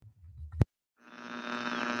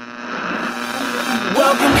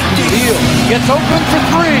Gets open for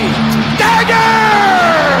three. Dagger!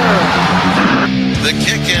 The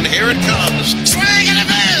kick, and here it comes. Swing and a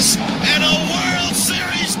miss! And a World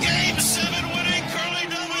Series Game 7 winning Curly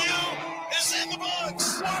W is in the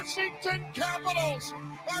books. Washington Capitals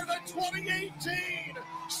are the 2018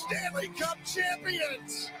 Stanley Cup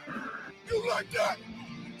champions. You like that?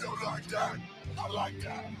 You like that? I like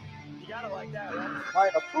that. You gotta like that, right? My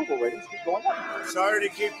approval ratings keep going up. Sorry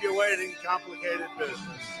to keep you waiting. Complicated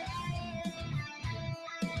business.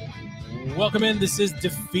 Welcome in. This is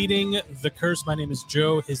Defeating the Curse. My name is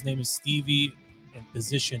Joe. His name is Stevie in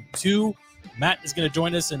position 2. Matt is going to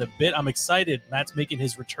join us in a bit. I'm excited. Matt's making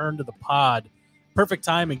his return to the pod. Perfect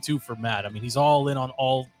timing, too, for Matt. I mean, he's all in on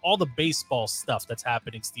all the baseball stuff that's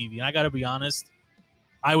happening, Stevie. And I got to be honest,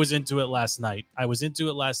 I was into it last night.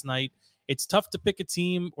 It's tough to pick a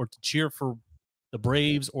team or to cheer for the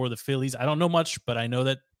Braves or the Phillies. I don't know much, but I know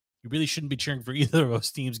that you really shouldn't be cheering for either of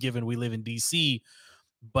those teams given we live in D.C.,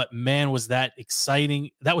 but man, was that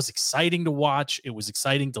exciting. That was exciting to watch. It was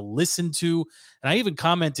exciting to listen to. And I even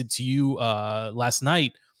commented to you last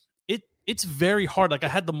night. It's very hard. Like I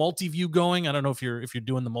had the multi-view going. I don't know if you're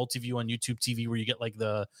doing the multi-view on YouTube TV where you get like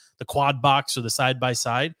the quad box or the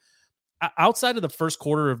side-by-side. Outside of the first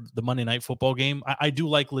quarter of the Monday Night Football game, I do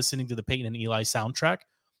like listening to the Peyton and Eli soundtrack.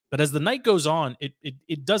 But as the night goes on,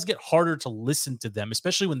 it does get harder to listen to them,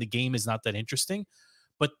 especially when the game is not that interesting.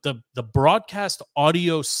 But the broadcast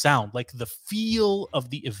audio sound, like the feel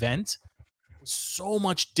of the event, was so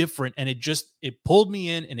much different, and it pulled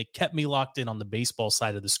me in and it kept me locked in on the baseball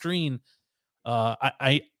side of the screen.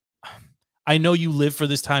 I know you live for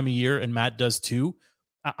this time of year, and Matt does too.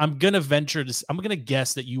 I'm gonna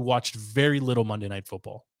guess that you watched very little Monday Night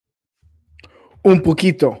Football. Un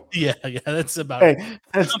poquito. Yeah, that's about it.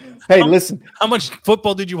 Listen. How much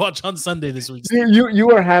football did you watch on Sunday this week?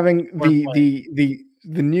 You are having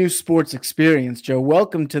the new sports experience, Joe.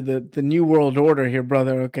 Welcome to the new world order here,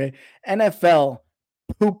 brother. Okay, NFL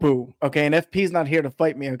poo-poo. Okay, and FP's not here to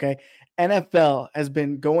fight me. Okay, NFL has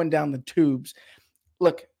been going down the tubes.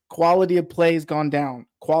 Look, quality of play has gone down.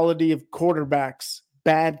 Quality of quarterbacks,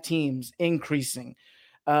 bad teams increasing.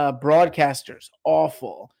 Broadcasters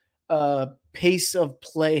awful. Pace of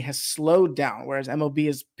play has slowed down, whereas MLB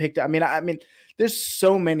has picked up. I mean, there's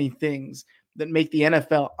so many things that make the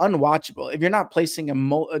NFL unwatchable. If you're not placing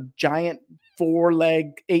a giant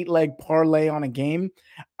 4-leg, 8-leg parlay on a game,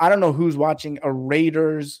 I don't know who's watching a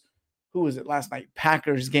Raiders, who was it last night,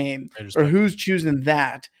 Packers game, or who's choosing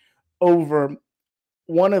that over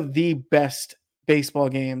one of the best baseball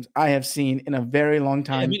games I have seen in a very long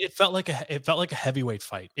time. I mean, it felt like a heavyweight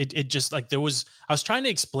fight. It just like I was trying to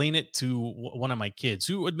explain it to one of my kids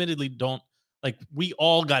who admittedly don't like, we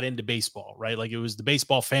all got into baseball, right? Like it was the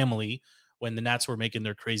baseball family when the Nats were making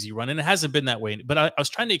their crazy run, and it hasn't been that way. But I was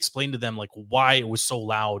trying to explain to them like why it was so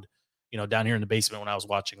loud, down here in the basement when I was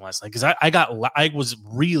watching last night, because I was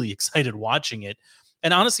really excited watching it,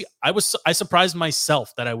 and honestly, I surprised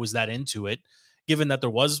myself that I was that into it, given that there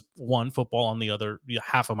was one football on the other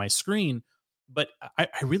half of my screen. But I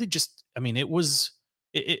really just, I mean,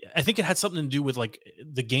 I think it had something to do with like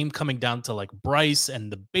the game coming down to like Bryce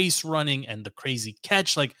and the base running and the crazy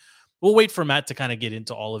catch. Like we'll wait for Matt to kind of get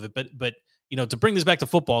into all of it, but to bring this back to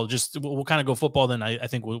football, just we'll kind of go football. Then I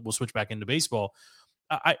think we'll switch back into baseball.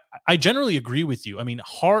 I generally agree with you. I mean,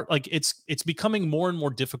 it's becoming more and more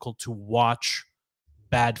difficult to watch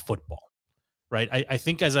bad football. Right. I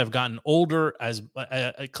think as I've gotten older, as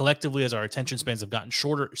collectively as our attention spans have gotten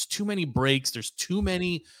shorter, there's too many breaks. There's too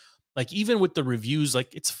many, like even with the reviews,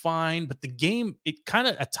 like it's fine, but the game, it kind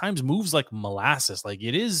of at times moves like molasses. Like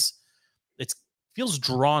it feels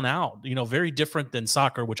drawn out, very different than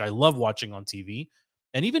soccer, which I love watching on TV,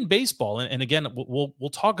 and even baseball. And again, we'll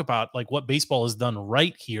talk about like what baseball has done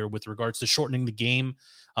right here with regards to shortening the game.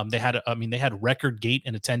 They had record gate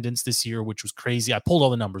in attendance this year, which was crazy. I pulled all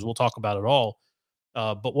the numbers. We'll talk about it all.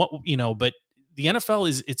 But the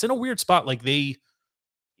NFL it's in a weird spot. Like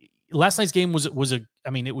last night's game was it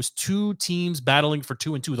was two teams battling for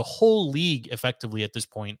 2-2. The whole league effectively at this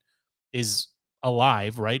point is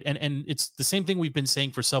alive. Right. And it's the same thing we've been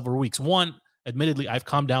saying for several weeks. One, admittedly, I've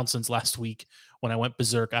calmed down since last week when I went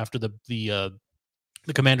berserk after the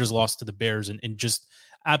Commanders lost to the Bears, and just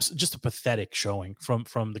a pathetic showing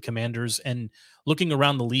from the Commanders, and looking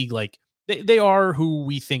around the league, like they are who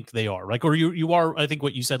we think they are. Like, or you are, I think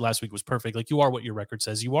what you said last week was perfect. Like you are what your record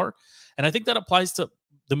says you are. And I think that applies to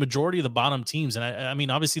the majority of the bottom teams. And I mean,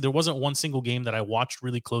 obviously there wasn't one single game that I watched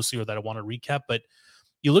really closely or that I want to recap, but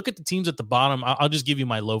you look at the teams at the bottom. I'll just give you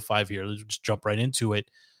my low 5 here. Let's just jump right into it.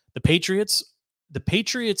 The Patriots,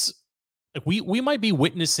 like we might be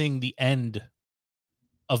witnessing the end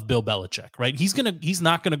of Bill Belichick, right? He's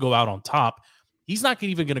not gonna go out on top. He's not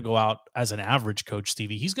even gonna go out as an average coach,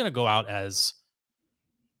 Stevie. He's gonna go out as,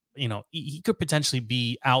 he could potentially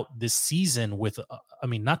be out this season with,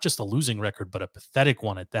 not just a losing record, but a pathetic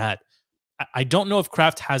one at that. I don't know if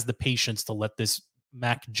Kraft has the patience to let this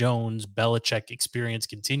Mac Jones Belichick experience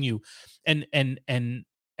continue. And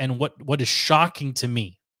what is shocking to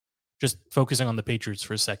me, just focusing on the Patriots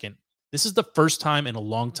for a second, this is the first time in a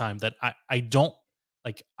long time that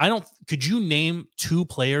could you name two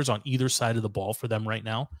players on either side of the ball for them right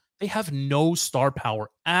now? They have no star power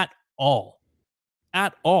at all.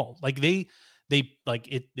 At all. It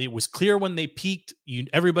was clear when they peaked.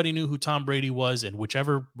 Everybody knew who Tom Brady was, and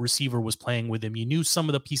whichever receiver was playing with him, you knew some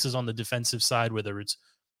of the pieces on the defensive side, whether it's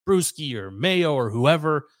Bruschi or Mayo or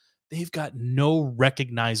whoever. They've got no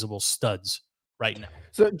recognizable studs right now.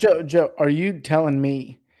 So, Joe, are you telling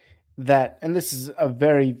me that, and this is a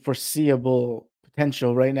very foreseeable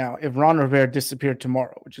potential right now, if Ron Rivera disappeared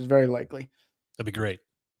tomorrow, which is very likely, that'd be great.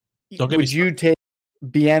 Would you take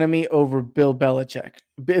Bieniemy over Bill Belichick?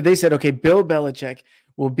 They said, okay, Bill Belichick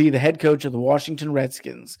will be the head coach of the Washington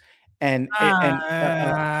Redskins. I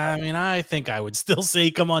think I would still say,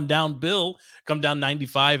 come on down, Bill. Come down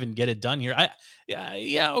 95 and get it done here.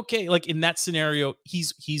 Okay. Like in that scenario,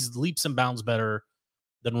 he's leaps and bounds better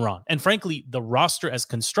than Ron. And frankly, the roster as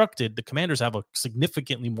constructed, the Commanders have a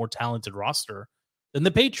significantly more talented roster than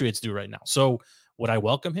the Patriots do right now. So would I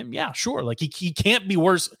welcome him? Yeah, sure. Like he can't be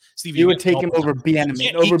worse. Steve, you would take him over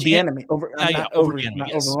Bieniemy, over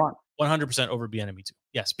Ron. 100% over Bieniemy too.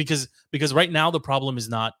 Yes, because right now the problem is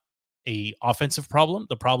not a offensive problem.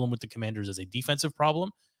 The problem with the Commanders is a defensive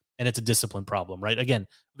problem, and it's a discipline problem, right? Again,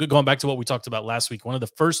 going back to what we talked about last week, one of the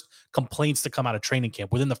first complaints to come out of training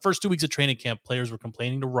camp, within the first 2 weeks of training camp, players were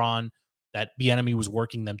complaining to Ron that Bieniemy was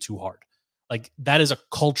working them too hard. Like, that is a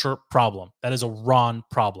culture problem. That is a Ron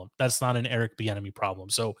problem. That's not an Eric Bieniemy problem.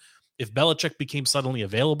 So if Belichick became suddenly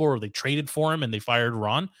available or they traded for him and they fired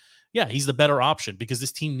Ron, yeah, he's the better option because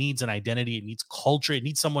this team needs an identity. It needs culture. It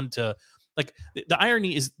needs someone to, like, the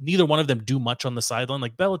irony is neither one of them do much on the sideline.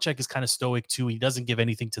 Like, Belichick is kind of stoic too. He doesn't give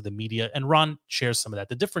anything to the media, and Ron shares some of that.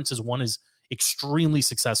 The difference is one is extremely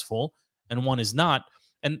successful and one is not.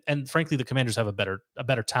 And frankly, the Commanders have a better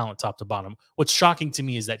talent top to bottom. What's shocking to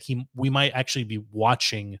me is that we might actually be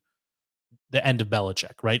watching the end of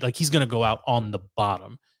Belichick, right? Like, he's going to go out on the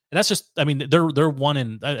bottom. And that's just, they're one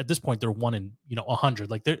in, at this point, they're 1 in,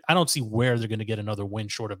 100. Like, I don't see where they're going to get another win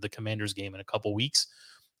short of the Commanders game in a couple weeks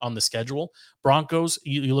on the schedule. Broncos,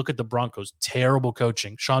 you look at the Broncos, terrible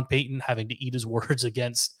coaching. Sean Payton having to eat his words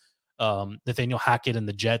against Nathaniel Hackett and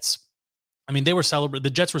the Jets. They were celebrating. The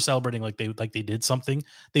Jets were celebrating like they did something.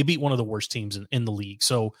 They beat one of the worst teams in the league.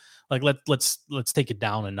 So, like, let's take it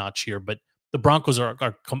down a notch here. But the Broncos are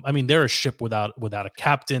they're a ship without a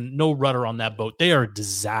captain, no rudder on that boat. They are a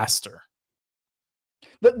disaster.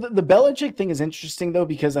 The Belichick thing is interesting though,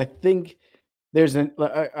 because I think there's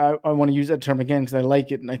I want to use that term again because I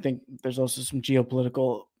like it, and I think there's also some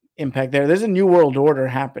geopolitical impact there. There's a new world order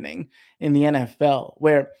happening in the NFL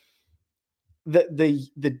where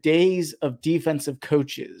the days of defensive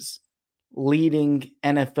coaches leading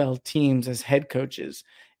NFL teams as head coaches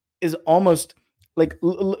is almost like,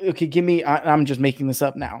 okay, give me, I'm just making this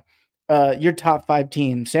up now. Your top 5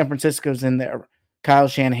 teams, San Francisco's in there. Kyle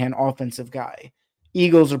Shanahan, offensive guy.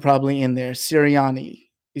 Eagles are probably in there. Sirianni,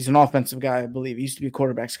 he's an offensive guy, I believe. He used to be a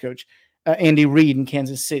quarterback's coach. Andy Reid in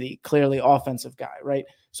Kansas City, clearly offensive guy, right?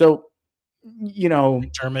 So,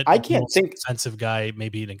 McDermott, I can't think defensive guy,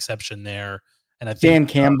 maybe an exception there. And I think Dan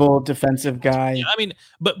Campbell, defensive guy. Yeah,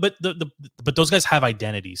 but those guys have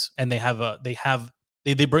identities, and they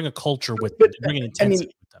bring a culture with them. They bring an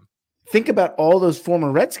intensity with them. Think about all those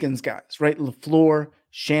former Redskins guys, right? LaFleur,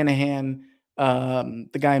 Shanahan,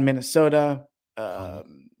 the guy in Minnesota.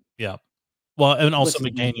 Yeah. Well, and also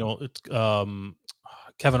McDaniel. It's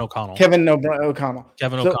Kevin O'Connell. Kevin O'Connell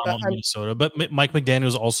in Minnesota. But Mike McDaniel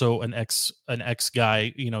is also an ex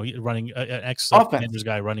guy, running an ex Commanders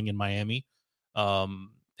guy running in Miami.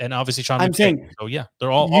 And obviously Sean. I'm saying, so yeah,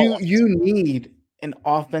 they're all. You need an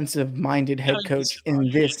offensive-minded head coach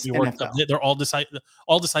in this NFL. They're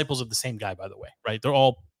all disciples of the same guy, by the way, right? They're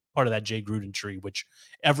all part of that Jay Gruden tree, which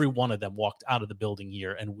every one of them walked out of the building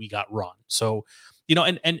here, and we got run. So,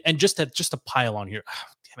 and just to pile on here,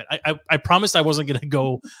 damn it, I promised I wasn't going to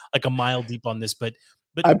go like a mile deep on this, but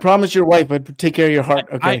I promised your wife I'd take care of your heart.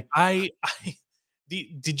 Okay.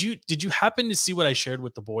 Did you happen to see what I shared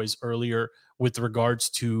with the boys earlier with regards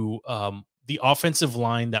to the offensive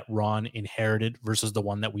line that Ron inherited versus the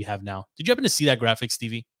one that we have now? Did you happen to see that graphic,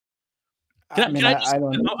 Stevie? I'm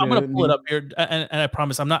going to pull it up here, and I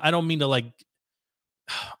promise I don't mean to like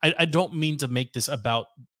I don't mean to make this about,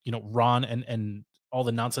 Ron and all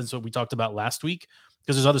the nonsense that we talked about last week,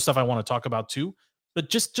 because there's other stuff I want to talk about too. But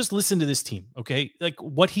just listen to this team, okay? Like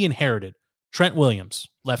what he inherited: Trent Williams,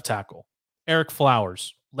 left tackle; Eric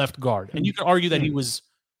Flowers, left guard. And you could argue that he was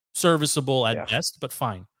serviceable at best, but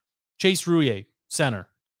fine. Chase Rouillet, center;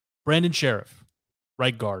 Brandon Sheriff,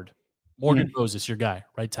 right guard; Morgan Moses, your guy,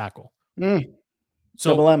 right tackle. So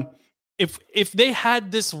Double M. If they had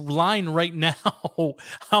this line right now,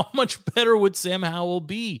 how much better would Sam Howell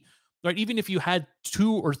be? Right? Even if you had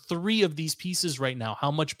 2 or 3 of these pieces right now, how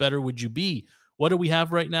much better would you be? What do we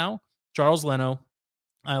have right now? Charles Leno.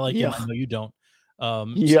 I like him. I know you don't.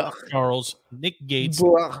 Charles, Nick Gates,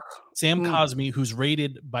 Sam Cosmi, who's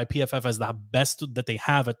rated by PFF as the best that they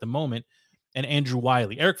have at the moment, and Andrew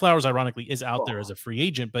Wiley. Eric Flowers, ironically, is out there as a free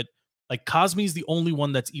agent, but like Cosmi is the only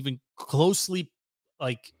one that's even closely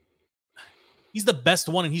like he's the best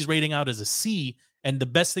one, and he's rating out as a C. And the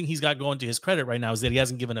best thing he's got going to his credit right now is that he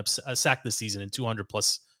hasn't given up a sack this season in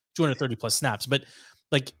 230 plus snaps. But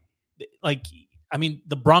like, I mean,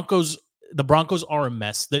 the Broncos are a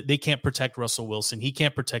mess. They can't protect Russell Wilson. He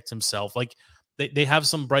can't protect himself. Like they have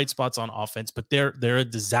some bright spots on offense, but they're a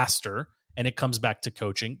disaster. And it comes back to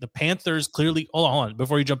coaching. The Panthers clearly, hold on,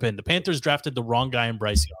 before you jump in, the Panthers drafted the wrong guy in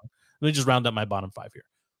Bryce Young. Let me just round up my bottom 5 here.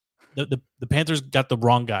 The Panthers got the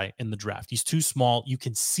wrong guy in the draft. He's too small. You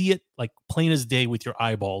can see it like plain as day with your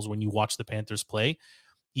eyeballs when you watch the Panthers play.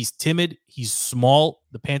 He's timid. He's small.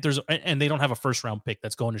 The Panthers, and they don't have a first round pick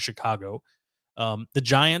that's going to Chicago. The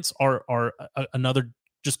Giants are another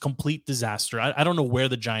just complete disaster. I don't know where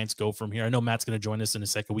the Giants go from here. I know Matt's going to join us in a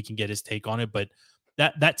second. We can get his take on it, but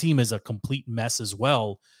that team is a complete mess as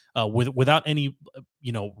well. Without any,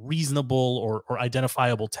 reasonable or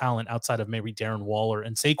identifiable talent outside of maybe Darren Waller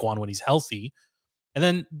and Saquon when he's healthy. And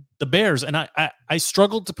then the Bears, and I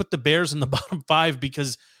struggled to put the Bears in the bottom 5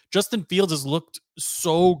 because Justin Fields has looked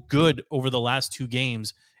so good over the last 2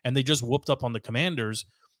 games, and they just whooped up on the Commanders.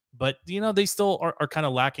 But, they still are kind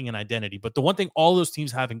of lacking in identity. But the one thing all those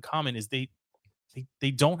teams have in common is they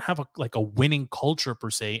don't have a winning culture per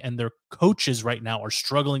se, and their coaches right now are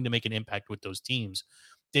struggling to make an impact with those teams.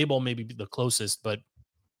 Daboll may be the closest, but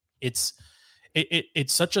it's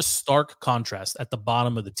such a stark contrast at the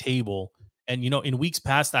bottom of the table. And, in weeks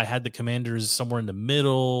past, I had the Commanders somewhere in the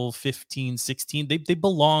middle, 15, 16. They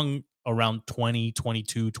belong around 20,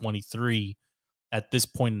 22, 23 at this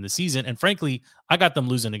point in the season. And frankly, I got them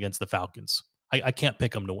losing against the Falcons. I can't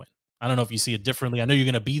pick them to win. I don't know if you see it differently. I know you're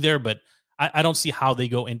going to be there, but I don't see how they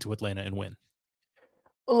go into Atlanta and win.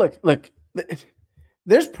 Well, look,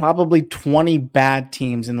 there's probably 20 bad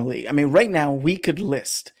teams in the league. I mean, right now we could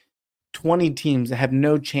list 20 teams that have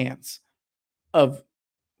no chance of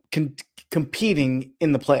competing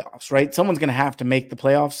in the playoffs, right? Someone's going to have to make the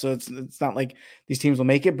playoffs, so it's not like these teams will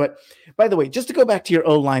make it. But by the way, just to go back to your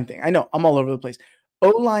O-line thing, I know I'm all over the place.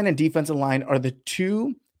 O-line and defensive line are the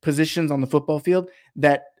 2 positions on the football field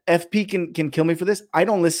that FP can kill me for this. I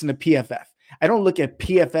don't listen to PFF. I don't look at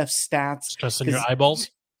PFF stats. Just in your eyeballs?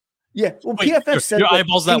 Yeah. Well, PFF said your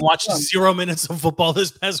eyeballs that watched 0 minutes of football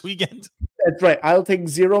this past weekend. That's right. I'll take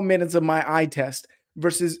 0 minutes of my eye test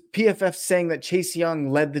versus PFF saying that Chase Young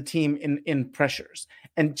led the team in pressures,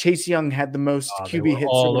 and Chase Young had the most QB hits.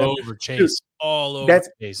 All over Chase. All over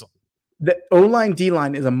Chase. The O-line,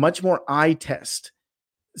 D-line is a much more eye test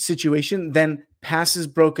situation than passes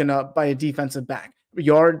broken up by a defensive back,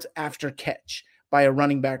 yards after catch by a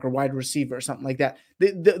running back or wide receiver or something like that.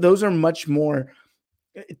 Those are much more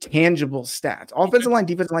tangible stats. Offensive line,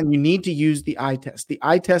 defensive line, you need to use the eye test. The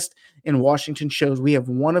eye test in Washington shows we have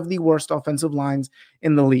one of the worst offensive lines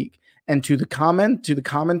in the league. And to the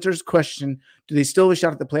commenter's question, do they still have a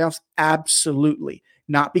shot at the playoffs? Absolutely.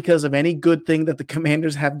 Not because of any good thing that the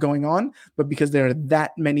Commanders have going on, but because there are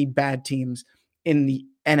that many bad teams in the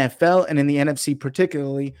NFL and in the NFC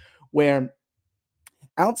particularly, where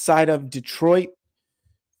outside of Detroit,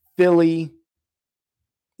 Philly,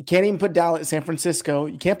 you can't even put Dallas, San Francisco.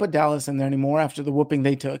 You can't put Dallas in there anymore after the whooping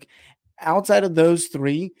they took. Outside of those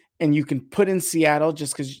 3, and you can put in Seattle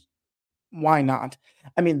just because why not?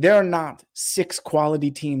 I mean, there are not 6 quality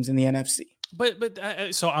teams in the NFC. But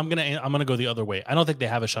so I'm gonna go the other way. I don't think they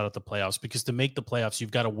have a shot at the playoffs because to make the playoffs,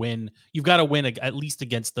 you've got to win. You've got to win at least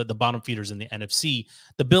against the bottom feeders in the NFC.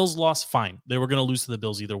 The Bills lost, fine. They were going to lose to the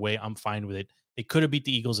Bills either way. I'm fine with it. They could have beat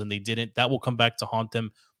the Eagles and they didn't. That will come back to haunt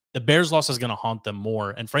them. The Bears loss is going to haunt them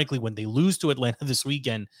more. And frankly, when they lose to Atlanta this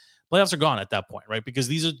weekend, playoffs are gone at that point, right? Because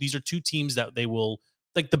these are 2 teams that they will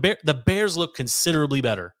like. The Bears look considerably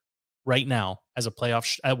better right now as a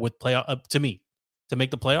playoff to me to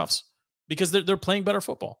make the playoffs. Because they're playing better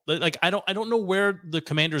football. Like I don't know where the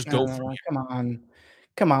Commanders go from here. Come on.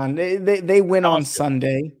 Come on, they win on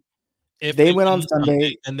Sunday. If They they win win on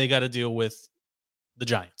Sunday, then they got to deal with the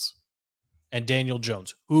Giants and Daniel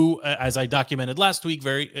Jones, who, as I documented last week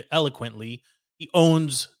very eloquently, he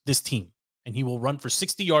owns this team. And he will run for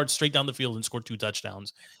 60 yards straight down the field and score 2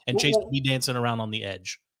 touchdowns. And Chase will be dancing around on the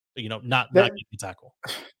edge, not getting the tackle.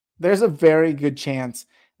 There's a very good chance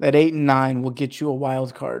that 8-9 will get you a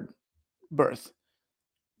wild card berth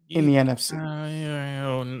in the NFC.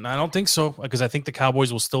 I don't think so, because I think the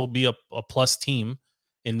Cowboys will still be a plus team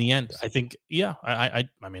in the end. I think, I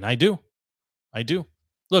mean, I do.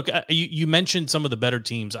 Look, you mentioned some of the better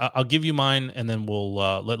teams. I'll give you mine, and then we'll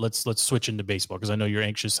let's switch into baseball, because I know you're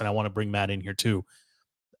anxious, and I want to bring Matt in here too.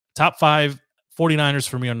 Top 5, 49ers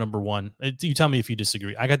for me are number 1. You tell me if you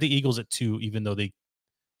disagree. I got the Eagles at 2, even though they,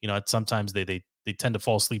 sometimes they tend to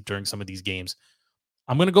fall asleep during some of these games.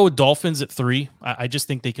 I'm going to go with Dolphins at 3. I just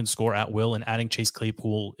think they can score at will, and adding Chase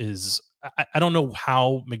Claypool is. I don't know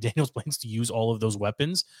how McDaniels plans to use all of those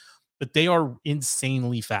weapons, but they are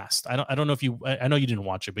insanely fast. I don't know if you. I know you didn't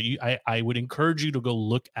watch it, but I would encourage you to go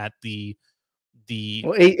look at the.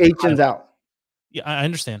 Well, Aitchen's out. Yeah, I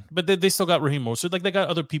understand, but they still got Raheem Mostert. Like, they got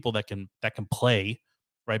other people that can play,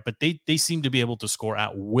 right? But they seem to be able to score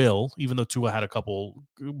at will, even though Tua had a couple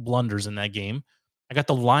blunders in that game. I got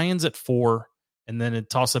the Lions at 4, and then a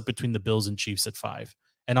toss up between the Bills and Chiefs at 5.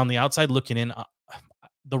 And on the outside looking in,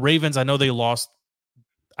 the Ravens, I know they lost.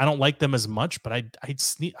 I don't like them as much, but I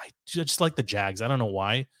just like the Jags. I don't know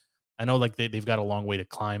why. I know, like, they've got a long way to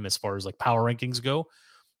climb as far as like power rankings go,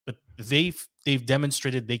 but they've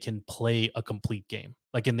demonstrated they can play a complete game.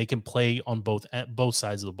 Like, and they can play on both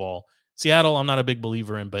sides of the ball. Seattle, I'm not a big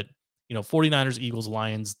believer in, but 49ers, Eagles,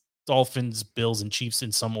 Lions, Dolphins, Bills, and Chiefs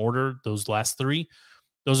in some order. Those last 3,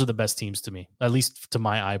 those are the best teams to me, at least to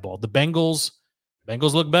my eyeball. The Bengals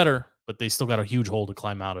look better, but they still got a huge hole to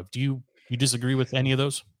climb out of. Do you disagree with any of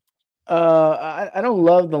those? I don't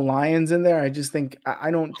love the Lions in there. I just think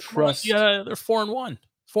I don't trust. Yeah, they're 4-1.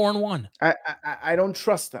 4-1. I don't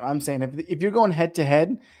trust them. I'm saying if you're going head to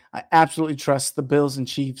head, I absolutely trust the Bills and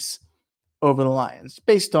Chiefs over the Lions,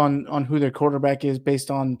 based on who their quarterback is,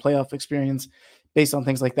 based on playoff experience, based on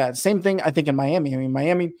things like that. Same thing I think in Miami. I mean,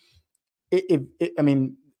 Miami.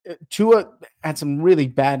 Tua had some really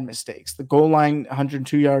bad mistakes. The goal line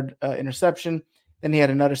 102-yard interception. Then he had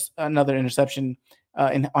another interception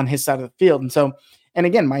on his side of the field. And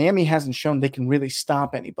again, Miami hasn't shown they can really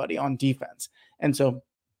stop anybody on defense. And so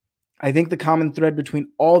I think the common thread between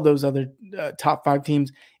all those other top 5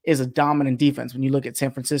 teams is a dominant defense. When you look at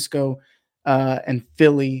San Francisco and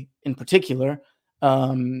Philly in particular,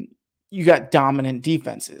 you got dominant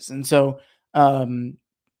defenses. And so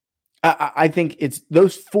I think it's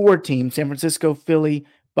those 4 teams: San Francisco, Philly,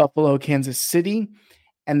 Buffalo, Kansas City,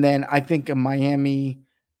 and then I think a Miami,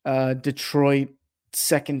 Detroit,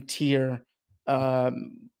 second tier.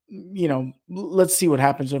 Let's see what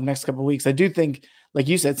happens over the next couple of weeks. I do think, like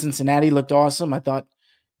you said, Cincinnati looked awesome. I thought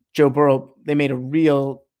Joe Burrow, they made a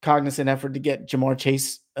real cognizant effort to get Jamar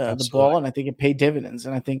Chase the ball, and I think it paid dividends.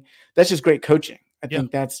 And I think that's just great coaching. I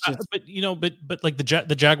think that's just, but like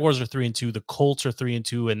the Jaguars are 3-2, the Colts are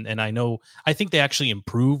 3-2, and I think they actually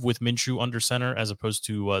improve with Minshew under center as opposed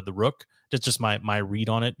to the Rook. That's just my read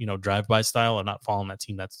on it. Drive by style. I'm not following that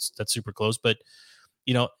team. That's super close, but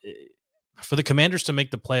for the Commanders to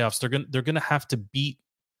make the playoffs, they're gonna have to beat.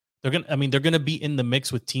 They're gonna be in the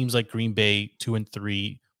mix with teams like Green Bay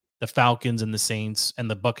 2-3, the Falcons and the Saints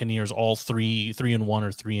and the Buccaneers, all 3-1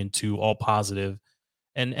 or 3-2, all positive.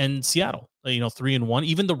 And Seattle, 3-1,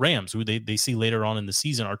 even the Rams, who they see later on in the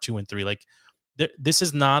season, are 2-3. Like, this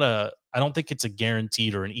is not I don't think it's a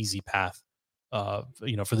guaranteed or an easy path, for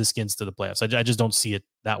the Skins to the playoffs. I just don't see it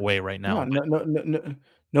that way right now. No.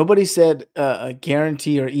 Nobody said a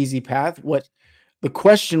guarantee or easy path. What the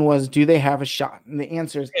question was, do they have a shot? And the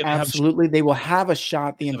answer is absolutely. They will have a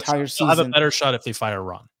shot the entire season. They'll have a better shot if they fire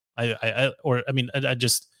Ron.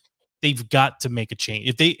 They've got to make a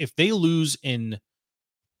change. If they lose in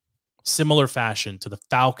similar fashion to the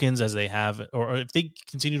Falcons as they have, or if they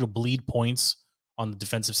continue to bleed points on the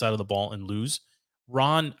defensive side of the ball and lose,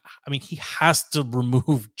 Ron, he has to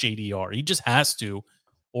remove JDR. He just has to,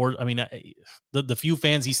 or the few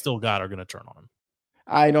fans he still got are going to turn on him.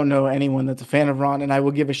 I don't know anyone that's a fan of Ron, and I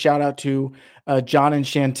will give a shout out to John and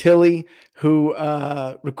Chantilly, who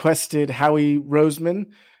requested Howie Roseman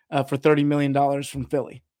for $30 million from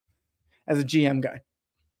Philly as a GM guy.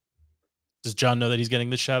 Does John know that he's getting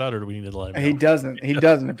this shout out, or do we need to let him know? He doesn't. He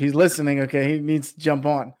doesn't. If he's listening, okay, he needs to jump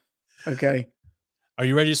on. Okay. Are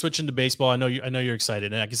you ready to switch into baseball? I know you're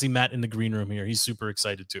excited, and I can see Matt in the green room here. He's super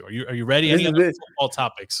excited too. Are you ready? Any other football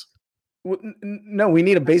topics? No, we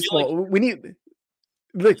need a baseball. We need.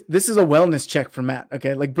 look, this is a wellness check for Matt.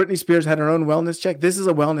 Okay, like Britney Spears had her own wellness check. This is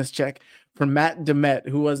a wellness check for Matt DeMet,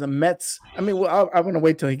 who was a Mets. I mean, well, I want to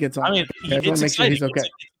wait till he gets on. I mean, okay? I want to make sure he's okay. It's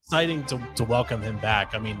exciting to welcome him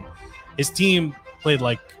back. I mean, his team played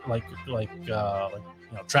like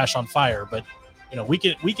trash on fire, but we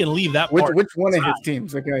can leave that. Which one of his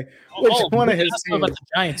teams? Okay, which one of his teams? About the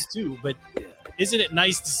Giants too, but isn't it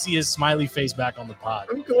nice to see his smiley face back on the pod?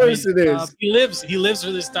 Of course it is. He lives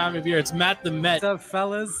for this time of year. It's Matt the Met. What's up,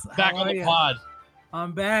 fellas? Back on the pod.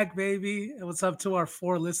 I'm back, baby. What's up to our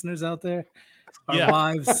 4 listeners out there? Our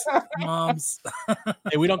wives, moms.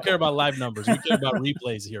 Hey, we don't care about live numbers. We care about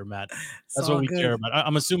replays here, Matt. That's what we care about.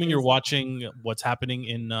 I'm assuming you're watching what's happening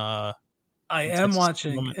in I am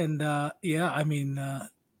watching, and I mean,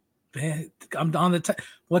 I'm on the.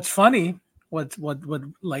 What's funny? What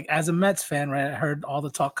like as a Mets fan, right? I heard all the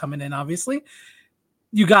talk coming in. Obviously,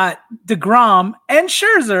 you got DeGrom and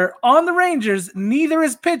Scherzer on the Rangers. Neither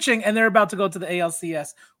is pitching, and they're about to go to the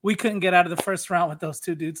ALCS. We couldn't get out of the first round with those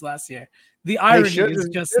 2 dudes last year. The irony is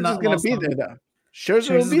just not going to be there, though.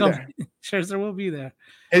 Scherzer will be there. Scherzer will be be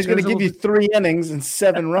He's going to give you 3 innings and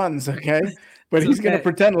 7 runs, okay? But he's going to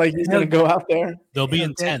pretend like he's going to go out there. They'll be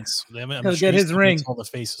intense. He'll get his ring. All the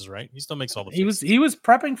faces, right? He still makes all the faces. He was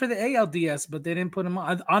prepping for the ALDS, but they didn't put him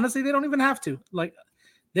on. Honestly, they don't even have to. Like,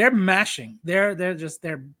 they're mashing. They're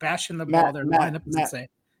bashing the ball. Their lineup is insane.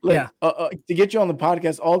 Look, to get you on the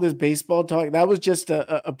podcast, all this baseball talk, that was just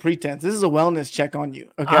a pretense. This is a wellness check on you.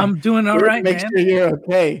 Okay, I'm doing all right, make man. Sure you're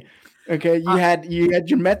okay. Okay, you had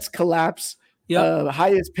your Mets collapse.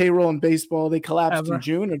 Highest payroll in baseball. They collapsed in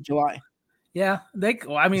June or July. Yeah, it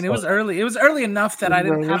was early. It was early enough that I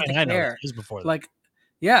didn't have to care. It was before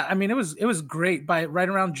that. I mean, it was great. By right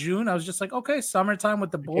around June, I was just like, okay, summertime with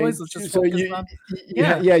the boys. Let's just focus on.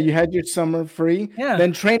 You had your summer free. Yeah.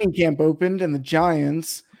 Then training camp opened, and the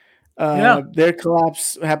Giants, their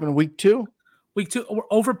collapse happened week 2. Week 2, we're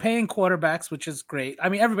overpaying quarterbacks, which is great. I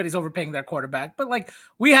mean, everybody's overpaying their quarterback, but like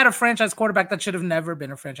we had a franchise quarterback that should have never been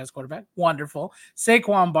a franchise quarterback. Wonderful.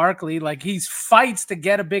 Saquon Barkley, like he fights to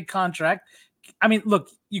get a big contract. I mean, look,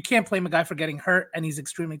 you can't blame a guy for getting hurt, and he's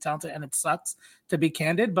extremely talented, and it sucks to be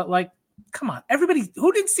candid, but like, come on, everybody,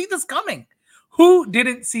 who didn't see this coming? Who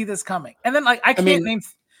didn't see this coming? And then like I can't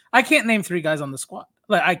name 3 guys on the squad.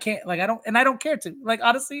 Like I can't, like I don't care to. Like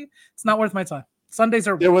honestly, it's not worth my time. Sundays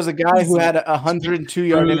are. There was a guy who had a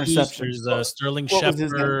 102-yard interception. There's Sterling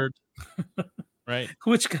Shepard, right?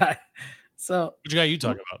 Which guy? Which guy are you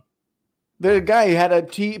talking about? The guy who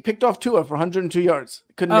had picked off Tua for 102 yards.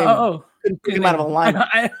 Couldn't name him. Couldn't pick him out of a lineup.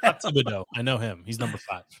 Thibodeau. I know him. He's number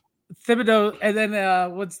 5. Thibodeau, and then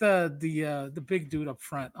what's the big dude up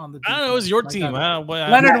front on the? I don't know. It was your team.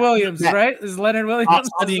 Leonard Williams, right? Is Leonard Williams? I'm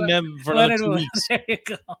studying them for another 2 weeks. There you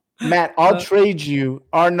go. Matt, I'll trade you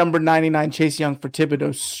our number 99 Chase Young for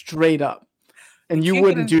Thibodeau straight up, and you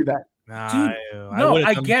wouldn't do that. Dude,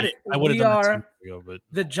 I get it. I would have done that 2 years ago, but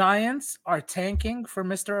the Giants are tanking for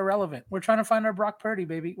Mr. Irrelevant. We're trying to find our Brock Purdy,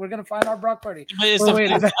 baby. We're gonna find our Brock Purdy.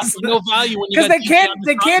 No value because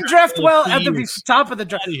they can't draft well at the top of the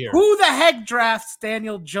draft. Who the heck drafts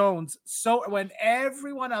Daniel Jones? So when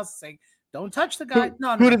everyone else is saying, "Don't touch the guy,"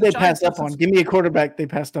 who did they pass up on? Give me a quarterback they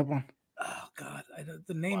passed up on. Oh God,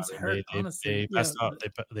 the names hurt. Honestly,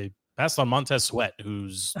 they passed on Montez Sweat,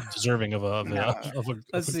 who's deserving of a.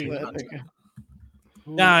 Let's see. I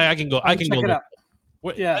can go. I can go.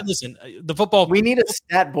 Listen, the football. We need a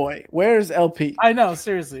stat boy. Where's LP? I know.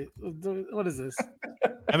 Seriously, what is this?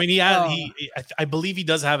 I mean, I believe he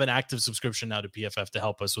does have an active subscription now to PFF to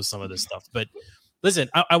help us with some of this stuff. But listen,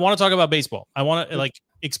 I want to talk about baseball. I want to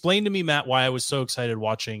explain to me, Matt, why I was so excited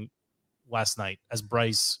watching last night as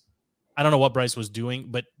Bryce. I don't know what Bryce was doing,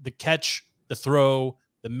 but the catch, the throw,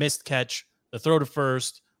 the missed catch, the throw to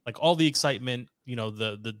first, like all the excitement,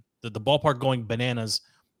 the ballpark going bananas.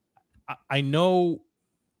 I know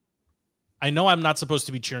I'm not supposed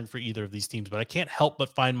to be cheering for either of these teams, but I can't help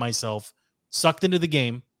but find myself sucked into the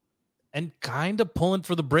game and kind of pulling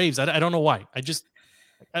for the Braves. I don't know why. I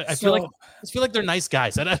feel like they're nice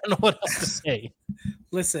guys. I don't know what else to say.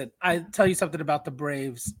 Listen, I tell you something about the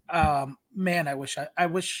Braves. Man, I wish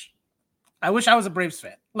I was a Braves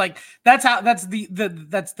fan. Like that's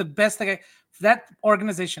the best thing. That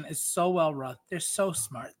organization is so well run. They're so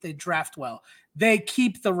smart. They draft well. They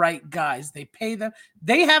keep the right guys. They pay them.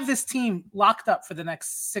 They have this team locked up for the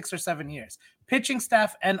next 6 or 7 years, pitching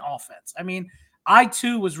staff and offense. I mean, I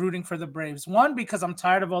too was rooting for the Braves. One, because I'm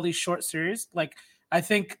tired of all these short series. Like I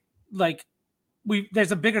think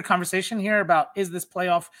there's a bigger conversation here about is this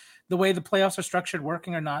playoff, the way the playoffs are structured,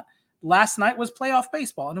 working or not. Last night was playoff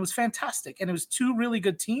baseball, and it was fantastic. And it was 2 really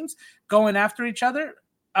good teams going after each other.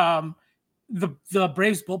 the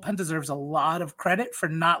Braves bullpen deserves a lot of credit for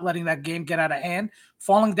not letting that game get out of hand.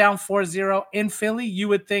 Falling down 4-0 in Philly, you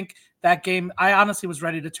would think that game, I honestly was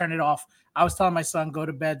ready to turn it off. I was telling my son, go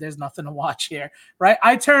to bed. There's nothing to watch here, right?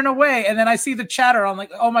 I turn away, and then I see the chatter. I'm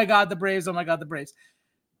like, oh, my God, the Braves. Oh, my God, the Braves.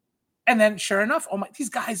 And then sure enough, these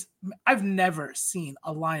guys, I've never seen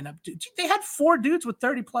a lineup. They had 4 dudes with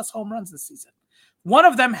 30-plus home runs this season. One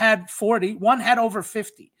of them had 40. One had over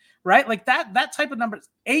 50. Right? Like that type of numbers.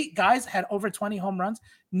 8 guys had over 20 home runs.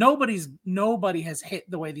 Nobody has hit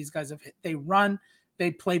the way these guys have hit. They run,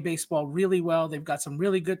 they play baseball really well. They've got some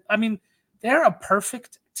really good, they're a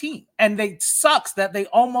perfect team. And it sucks that they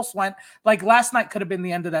almost went, like last night could have been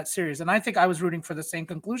the end of that series. And I think I was rooting for the same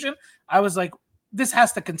conclusion. I was like, this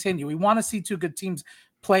has to continue. We want to see 2 good teams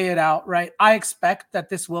play it out, right? I expect that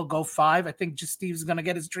this will go 5. I think just Steve's going to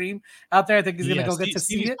get his dream out there. I think he's going to go get to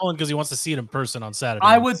see it because he wants to see it in person on Saturday.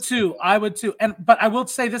 I would too. But I will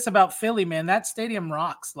say this about Philly, man. That stadium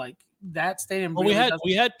rocks. Like that stadium. Well, really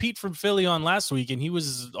we had Pete from Philly on last week, and he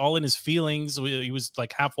was all in his feelings. He was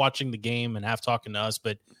like half watching the game and half talking to us,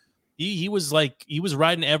 but he was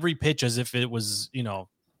riding every pitch as if it was,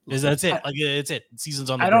 that's it. Like it's it. Season's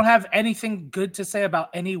on. I don't have anything good to say about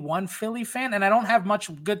any one Philly fan, and I don't have much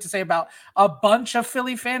good to say about a bunch of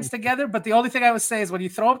Philly fans together. But the only thing I would say is when you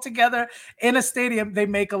throw them together in a stadium, they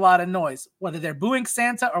make a lot of noise. Whether they're booing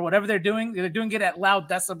Santa or whatever they're doing it at loud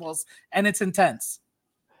decibels, and it's intense.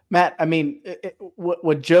 Matt,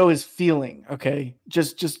 what Joe is feeling, okay,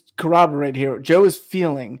 just corroborate here. Joe is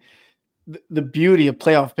feeling the beauty of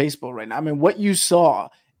playoff baseball right now. What you saw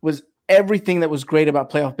was everything that was great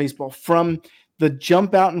about playoff baseball, from the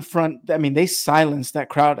jump out in front. They silenced that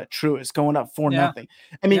crowd at Truist going up 4-0.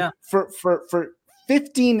 For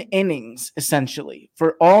 15 innings, essentially,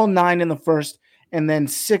 for all 9 in the first and then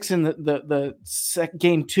 6 in the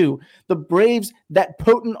game 2, the Braves, that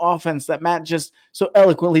potent offense that Matt just so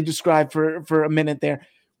eloquently described for a minute there,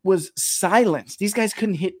 was silenced. These guys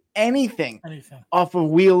couldn't hit anything off of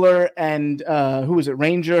Wheeler and who was it?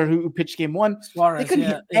 Ranger, who pitched game 1. Suarez, they couldn't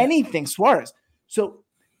hit anything. Suarez. So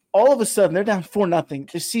all of a sudden they're down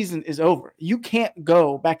 4-0. This season is over. You can't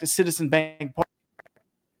go back to Citizen Bank Park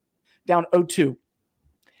down 0-2.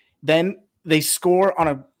 Then they score on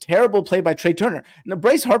a terrible play by Trey Turner. Now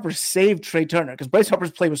Bryce Harper saved Trey Turner because Bryce Harper's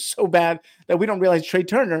play was so bad that we don't realize Trey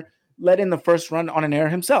Turner let in the first run on an error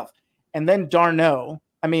himself. And then d'Arnaud.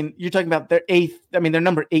 You're talking about their 8th. Their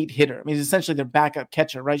number 8 hitter. He's essentially their backup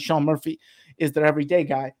catcher, right? Sean Murphy is their everyday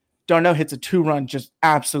guy. d'Arnaud hits a 2-run, just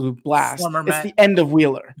absolute blast. It's the end of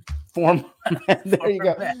Wheeler. There you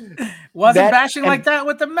go. Wasn't bashing like that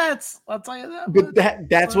with the Mets. I'll tell you that. But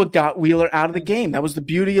that's what got Wheeler out of the game. That was the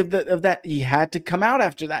beauty of that. He had to come out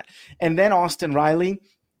after that. And then Austin Riley,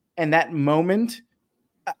 and that moment,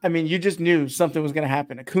 you just knew something was going to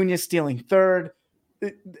happen. Acuna stealing third.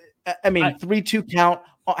 3-2 count.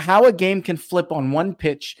 How a game can flip on one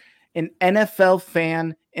pitch, an NFL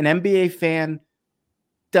fan, an NBA fan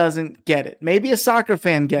doesn't get it. Maybe a soccer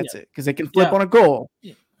fan gets it because they can flip on a goal.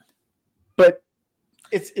 Yeah. But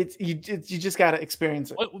you just got to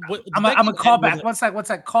experience it. I'm a callback. What's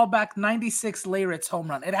that callback? 96 Leyritz home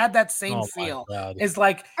run. It had that same feel.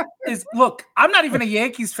 Look, I'm not even a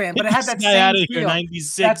Yankees fan, but it had that same feel.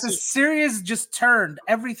 96. That's a series just turned.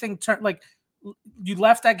 Everything turned. Like, you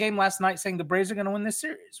left that game last night saying the Braves are going to win this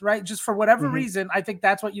series, right? Just for whatever reason, I think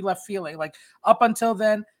that's what you left feeling. Like up until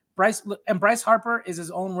then, Bryce Harper is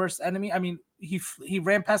his own worst enemy. He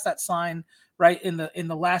ran past that sign right in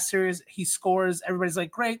the last series. He scores. Everybody's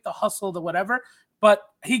like, great, the hustle, the whatever. But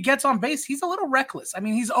he gets on base. He's a little reckless.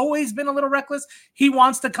 He's always been a little reckless. He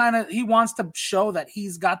wants to show that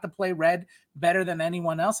he's got the play read better than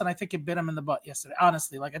anyone else. And I think it bit him in the butt yesterday.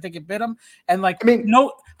 Honestly, I think it bit him. And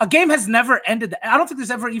a game has never ended. I don't think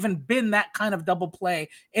there's ever even been that kind of double play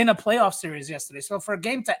in a playoff series yesterday. So for a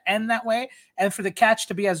game to end that way and for the catch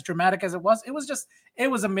to be as dramatic as it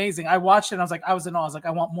was amazing. I watched it and I was in awe. I was like,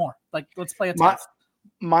 I want more. Like, let's play it tough.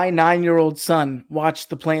 My 9-year-old son watched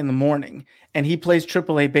the play in the morning, and he plays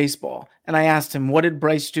AAA baseball. And I asked him, what did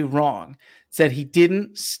Bryce do wrong? Said he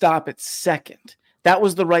didn't stop at second. That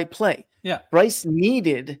was the right play. Yeah. Bryce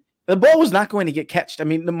the ball was not going to get catched. The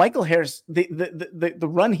Michael Harris, the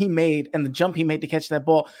run he made and the jump he made to catch that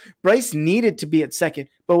ball, Bryce needed to be at second.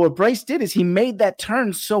 But what Bryce did is he made that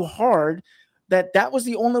turn so hard that was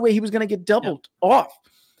the only way he was going to get doubled off.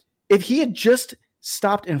 If he had just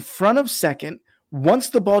stopped in front of second, once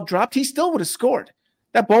the ball dropped, he still would have scored.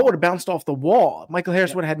 That ball would have bounced off the wall. Michael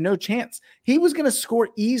Harris would have had no chance. He was going to score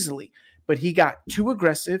easily, but he got too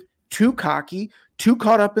aggressive, too cocky, too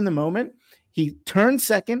caught up in the moment. He turned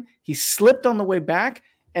second. He slipped on the way back,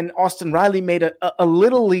 and Austin Riley made a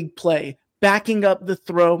little league play backing up the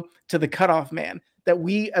throw to the cutoff man that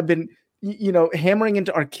we have been, hammering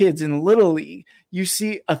into our kids in Little League. You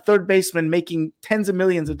see a third baseman making tens of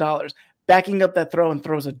millions of dollars, backing up that throw and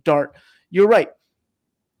throws a dart. You're right.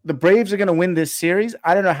 The Braves are going to win this series.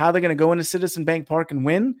 I don't know how they're going to go into Citizen Bank Park and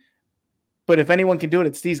win, but if anyone can do it,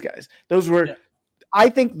 it's these guys. Those were, I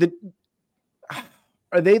think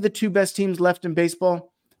are they the two best teams left in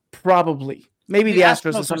baseball? Probably. Maybe the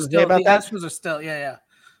Astros have something to say about that. The Astros are still, yeah.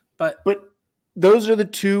 But those are the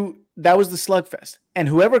two. That was the slugfest. And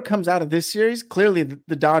whoever comes out of this series, clearly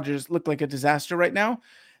the Dodgers look like a disaster right now.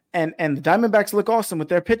 And the Diamondbacks look awesome with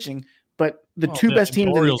their pitching. But the two best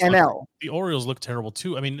teams in the NL. The Orioles look terrible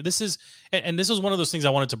too. I mean, this is one of those things I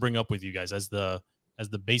wanted to bring up with you guys as the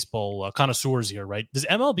baseball connoisseurs here, right? Does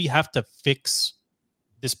MLB have to fix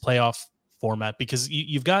this playoff format? Because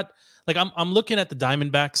you've got, like, I'm looking at the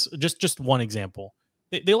Diamondbacks, just one example.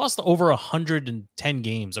 They lost over 110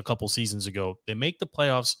 games a couple seasons ago. They make the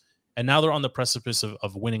playoffs, and now they're on the precipice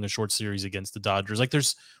of winning a short series against the Dodgers. Like,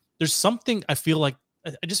 there's something, I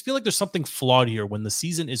just feel like there's something flawed here when the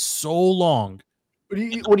season is so long.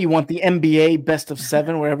 What do you want, the NBA best of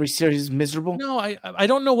 7 where every series is miserable? No, I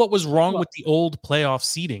don't know what was wrong with the old playoff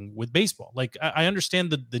seeding with baseball. Like, I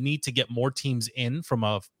understand the need to get more teams in from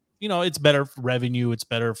it's better for revenue, it's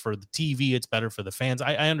better for the TV, it's better for the fans.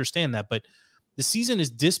 I understand that, but the season is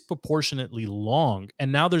disproportionately long, and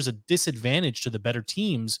now there's a disadvantage to the better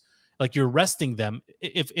teams. Like, you're resting them.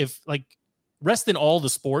 If like rest in all the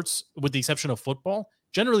sports, with the exception of football,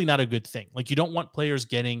 generally not a good thing. Like, you don't want players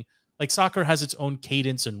getting, like, soccer has its own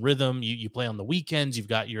cadence and rhythm. You play on the weekends, you've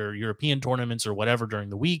got your European tournaments or whatever during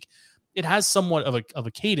the week. It has somewhat of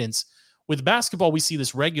a cadence. With basketball, we see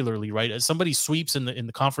this regularly, right? As somebody sweeps in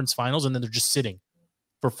the conference finals, and then they're just sitting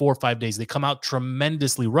for 4 or 5 days. They come out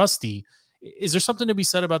tremendously rusty. Is there something to be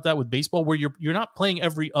said about that with baseball, where you're not playing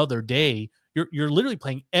every other day? You're literally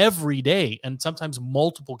playing every day, and sometimes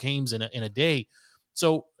multiple games in a day.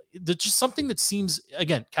 So there's just something that seems,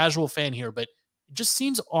 again, casual fan here, but it just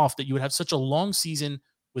seems off that you would have such a long season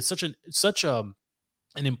with such an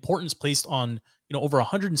importance placed on, over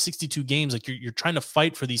 162 games. Like, you're trying to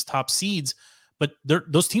fight for these top seeds, but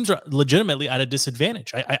those teams are legitimately at a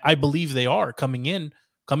disadvantage. I believe they are coming in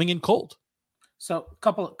cold. So a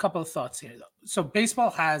couple of thoughts here, though. So baseball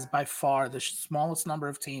has by far the smallest number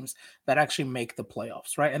of teams that actually make the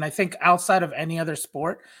playoffs, right? And I think outside of any other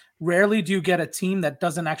sport, rarely do you get a team that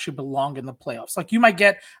doesn't actually belong in the playoffs. Like, you might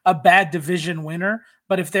get a bad division winner,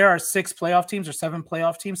 but if there are 6 playoff teams or 7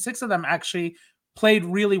 playoff teams, 6 of them actually played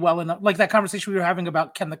really well enough. Like that conversation we were having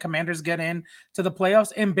about, can the Commanders get in to the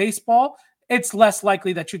playoffs? In baseball, it's less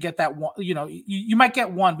likely that you get that one. You might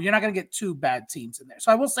get one, but you're not going to get 2 bad teams in there.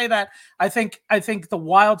 So I will say that I think the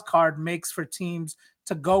wild card makes for teams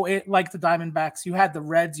to go in, like the Diamondbacks. You had the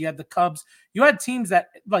Reds, you had the Cubs, you had teams that,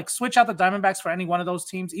 like, switch out the Diamondbacks for any one of those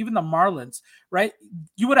teams, even the Marlins, right?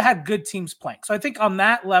 You would have had good teams playing. So I think on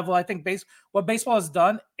that level, I think what baseball has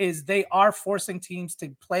done is they are forcing teams to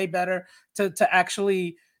play better, to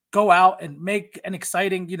actually go out and make an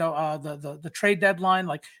exciting, the trade deadline.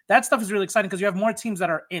 Like, that stuff is really exciting because you have more teams that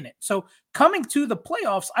are in it. So coming to the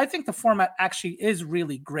playoffs, I think the format actually is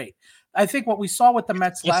really great. I think what we saw with the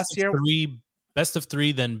Mets last year, best of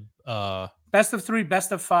 3, then best of 3,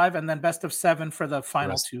 best of 5, and then best of 7 for the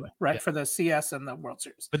final 2, right? Yeah. For the CS and the World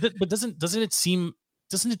Series. But doesn't it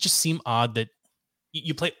just seem odd that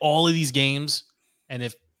you play all of these games, and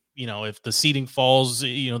if the seeding falls,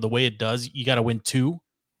 the way it does, you got to win 2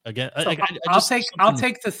 again. So I'll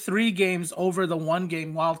take the 3 games over the 1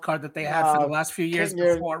 game wild card that they had for the last few years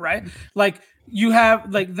before, right? Like, you have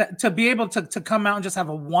to be able to come out and just have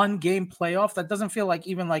a 1 game playoff. That doesn't feel like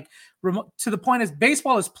even like remote. To the point is,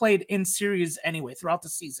 baseball is played in series anyway throughout the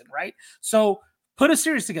season, right? So put a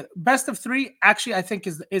series together. Best of 3 actually, I think,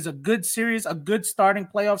 is a good series, a good starting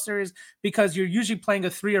playoff series, because you're usually playing a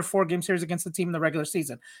 3 or 4 game series against the team in the regular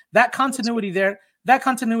season. That continuity there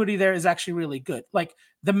is actually really good. Like,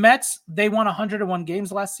 the Mets, they won 101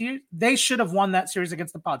 games last year. They should have won that series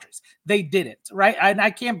against the Padres. They didn't, right? And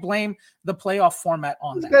I can't blame the playoff format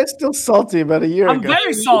on that. This guy's still salty about a year ago. I'm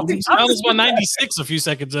very salty. I was 196 a few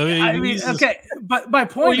seconds ago. Okay, but my point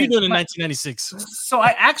is, what were you doing in 1996? So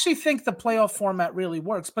I actually think the playoff format really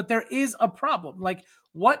works, but there is a problem. Like,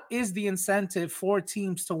 what is the incentive for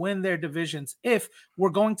teams to win their divisions if we're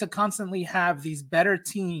going to constantly have these better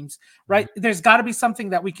teams, right? Mm-hmm. There's got to be something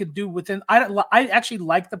that we could do within. I actually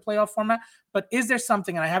like the playoff format, but is there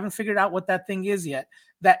something, and I haven't figured out what that thing is yet,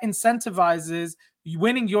 that incentivizes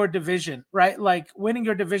winning your division, right? Like, winning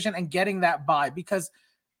your division and getting that bye, because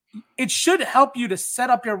it should help you to set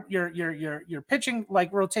up your pitching,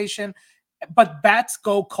 like, rotation. but bats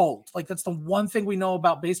go cold. Like that's the one thing we know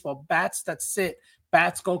about baseball. Bats that sit,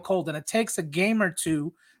 bats go cold, and it takes a game or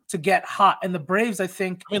two to get hot. And the Braves, I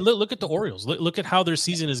think. I mean, look at the Orioles. Look at how their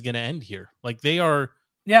season is going to end here. Like they are.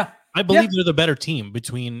 Yeah. I believe they're the better team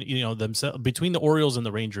between themselves, between the Orioles and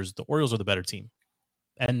the Rangers. The Orioles are the better team,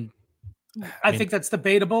 and I think that's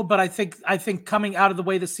debatable. But I think coming out of the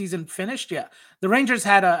way the season finished, the Rangers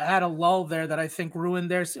had a lull there that I think ruined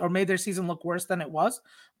made their season look worse than it was.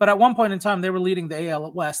 But at one point in time, they were leading the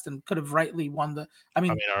AL West and could have rightly won the.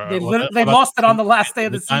 They lost it on the last day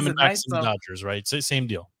of the season, right? Diamondbacks and Dodgers, right? Same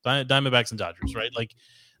deal. Diamondbacks and Dodgers, right? Like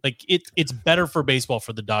it's better for baseball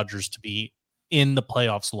for the Dodgers to be in the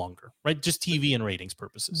playoffs longer, right? Just TV and ratings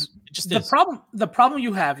purposes. It just is. The problem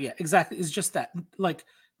you have, exactly, is just that like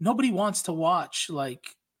nobody wants to watch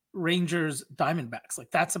like Rangers Diamondbacks. Like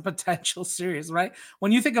that's a potential series, right?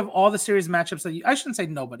 When you think of all the series matchups that I shouldn't say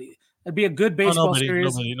nobody. It'd be a good baseball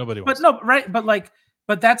series. Nobody wants. But no, right?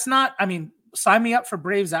 But that's not. I mean, sign me up for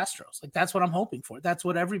Braves Astros. Like that's what I'm hoping for. That's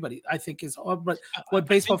what everybody I think is. But what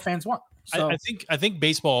baseball fans want. So I think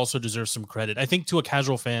baseball also deserves some credit. I think to a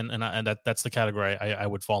casual fan, and that's the category I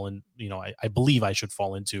would fall in. I believe I should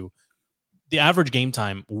fall into. The average game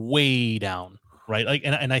time way down, right? Like,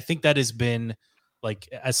 and I think that has been like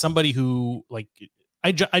as somebody who like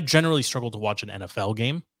I generally struggle to watch an NFL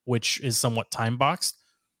game, which is somewhat time boxed.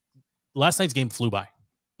 Last night's game flew by.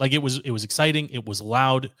 Like it was exciting. It was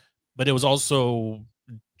loud, but it was also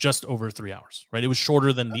just over 3 hours, right? It was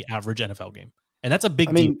shorter than the average NFL game. And that's a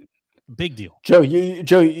big deal. Big deal. Joe,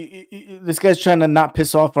 this guy's trying to not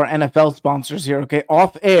piss off our NFL sponsors here. Okay.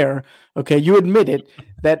 Off air. Okay. You admitted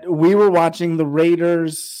that we were watching the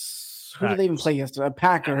Raiders. Who did they even play yesterday?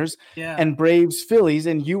 Packers and Braves Phillies.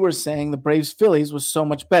 And you were saying the Braves Phillies was so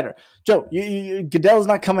much better. Joe, Goodell's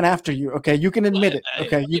not coming after you. Okay. You can admit it.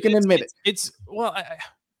 Okay. You can admit it.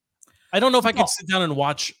 I don't know if I could sit down and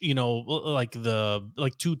watch, like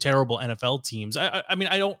two terrible NFL teams.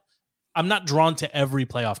 I'm not drawn to every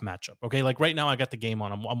playoff matchup. Okay. Like right now I got the game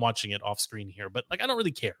on. I'm watching it off screen here, but like, I don't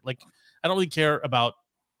really care. Like, I don't really care about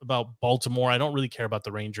Baltimore. I don't really care about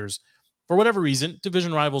the Rangers for whatever reason,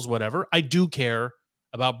 division rivals, whatever. I do care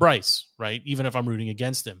about Bryce, right? Even if I'm rooting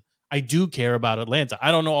against him, I do care about Atlanta.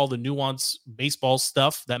 I don't know all the nuance baseball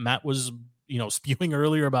stuff that Matt was, spewing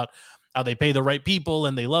earlier about how they pay the right people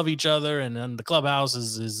and they love each other. And then the clubhouse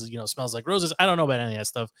is smells like roses. I don't know about any of that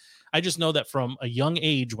stuff. I just know that from a young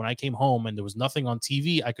age, when I came home and there was nothing on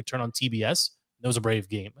TV, I could turn on TBS. There was a Brave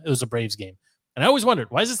game. It was a Braves game. And I always wondered,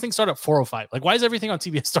 why does this thing start at 4:05? Like, why is everything on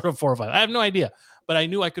TBS start at 4:05? I have no idea. But I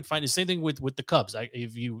knew I could find the same thing with the Cubs.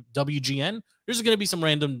 If you WGN, there's going to be some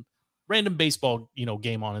random baseball,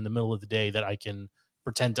 game on in the middle of the day that I can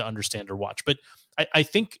pretend to understand or watch. But I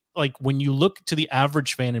think like when you look to the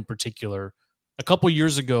average fan in particular, a couple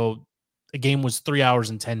years ago, a game was 3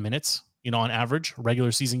 hours and 10 minutes, on average, a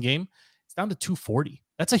regular season game. It's down to 240.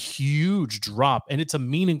 That's a huge drop. And it's a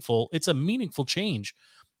meaningful change.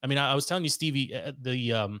 I mean, I was telling you, Stevie,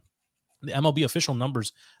 the MLB official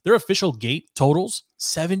numbers, their official gate totals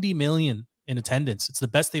 70 million in attendance. It's the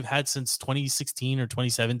best they've had since 2016 or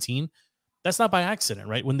 2017. That's not by accident,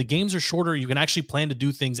 right? When the games are shorter, you can actually plan to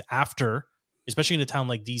do things after, especially in a town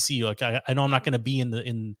like DC. Like I know I'm not going to be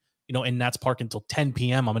in Nats Park until 10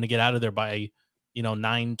 p.m. I'm going to get out of there by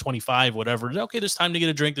 9:25, whatever. Okay, there's time to get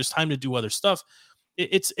a drink. There's time to do other stuff.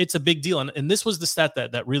 It's a big deal, and this was the stat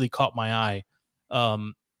that really caught my eye.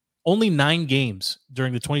 Only 9 games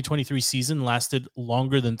during the 2023 season lasted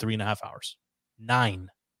longer than 3.5 hours. 9.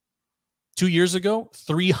 2 years ago,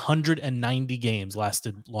 390 games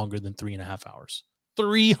lasted longer than 3.5 hours.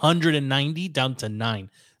 390 down to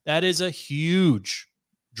 9. That is a huge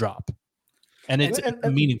drop. And it's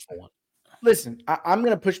a meaningful one. Listen, I'm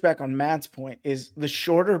going to push back on Matt's point is the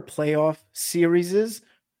shorter playoff series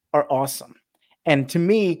are awesome. And to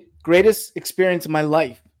me, greatest experience of my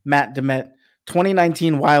life, Matt Demet,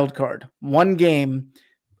 2019 wild card, 1 game,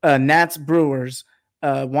 Nats Brewers,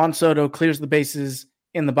 Juan Soto clears the bases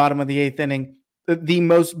in the bottom of the 8th inning. The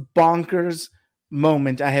most bonkers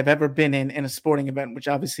moment I have ever been in a sporting event, which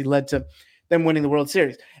obviously led to them winning the World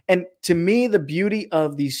Series. And to me, the beauty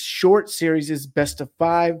of these short series is best of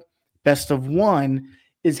 5, best of 1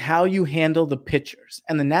 is how you handle the pitchers.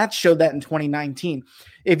 And the Nats showed that in 2019.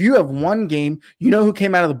 If you have 1 game, who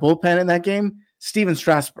came out of the bullpen in that game? Steven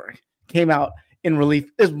Strasburg came out in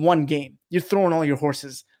relief. There's 1 game. You're throwing all your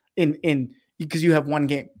horses in because you have 1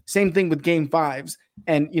 game. Same thing with game 5s.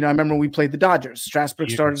 And, I remember when we played the Dodgers. Strasburg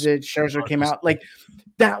started it. Scherzer came out. Like,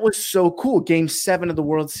 that was so cool. Game 7 of the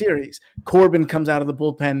World Series. Corbin comes out of the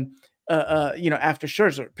bullpen, after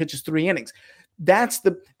Scherzer pitches 3 innings.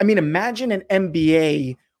 Imagine an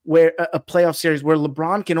NBA where a playoff series where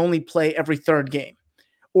LeBron can only play every third game,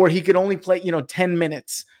 or he could only play 10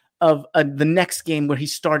 minutes of the next game where he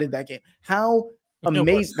started that game. How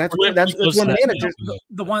amazing! That's where managers.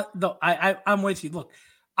 I'm with you. Look,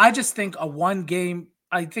 I just think a one game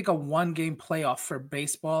playoff for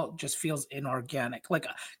baseball just feels inorganic. Like,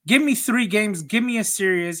 give me 3 games, give me a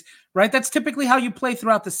series, right? That's typically how you play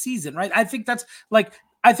throughout the season, right? I think that's like,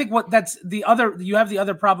 you have the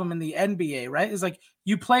other problem in the NBA, right? Is like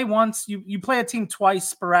you play once, you play a team twice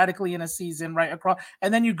sporadically in a season, right? Across,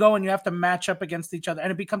 and then you go and you have to match up against each other,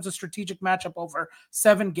 and it becomes a strategic matchup over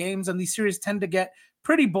 7 games, and these series tend to get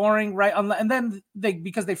pretty boring, right? And then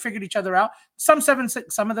because they figured each other out. Some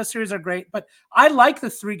of the series are great, but I like the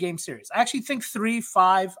 3-game series. I actually think 3,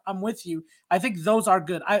 5. I'm with you. I think those are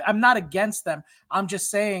good. I'm not against them. I'm just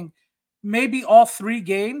saying maybe all 3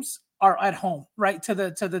 games are at home, right, to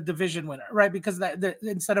the division winner, right? Because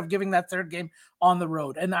instead of giving that 3rd game on the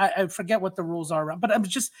road, and I forget what the rules are around, but I'm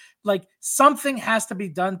just like, something has to be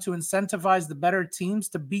done to incentivize the better teams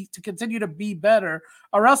to continue to be better,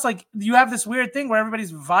 or else like you have this weird thing where everybody's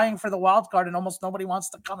vying for the wild card and almost nobody wants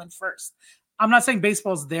to come in first. I'm not saying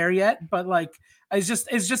baseball's there yet, but like it's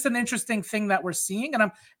just an interesting thing that we're seeing,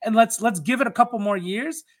 and let's give it a couple more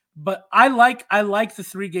years. But I like the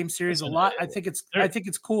 3-game series a lot. I think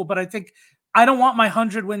it's cool, but I don't want my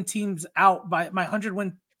 100-win teams out by my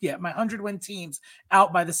 100-win teams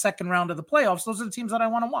out by the second round of the playoffs. Those are the teams that I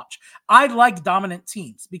want to watch. I like dominant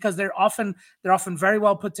teams because they're often very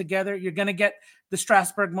well put together. You're going to get the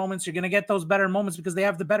Strasburg moments. You're going to get those better moments because they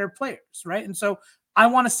have the better players, right? And so I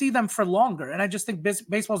want to see them for longer. And I just think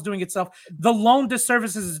baseball's doing itself the lone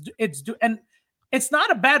disservices and it's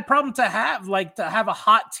not a bad problem to have, like to have a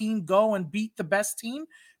hot team go and beat the best team.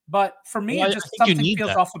 But for me, it just something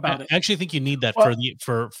feels off about it. I actually think you need that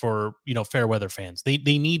for fair weather fans. They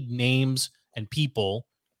need names and people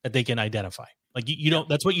that they can identify. Like you don't.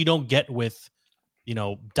 That's what you don't get with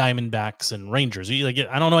Diamondbacks and Rangers.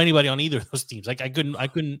 I don't know anybody on either of those teams. Like I couldn't.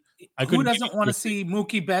 Who doesn't want to see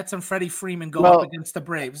Mookie Betts and Freddie Freeman go up against the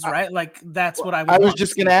Braves, right? Like that's what I was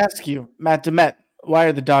just going to ask you, Matt DeMet. Why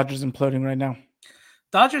are the Dodgers imploding right now?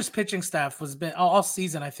 Dodgers pitching staff has been all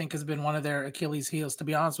season, I think, has been one of their Achilles heels, to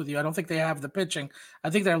be honest with you. I don't think they have the pitching. I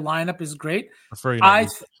think their lineup is great. I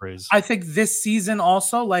think this season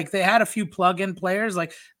also, like they had a few plug-in players.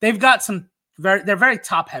 Like they've got they're very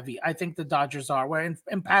top heavy. I think the Dodgers are, where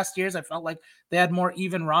in past years, I felt like they had more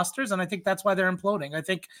even rosters. And I think that's why they're imploding. I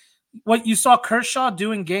think what you saw Kershaw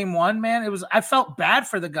do in game 1, man, I felt bad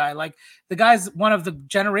for the guy. Like the guy's one of the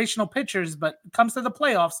generational pitchers, but comes to the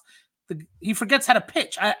playoffs, he forgets how to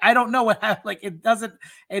pitch. I don't know what happened. Like it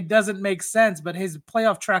doesn't make sense, but his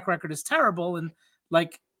playoff track record is terrible.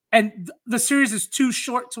 And the series is too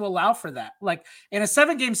short to allow for that. Like in a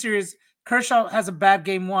 7-game series, Kershaw has a bad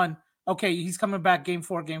game 1. Okay. He's coming back game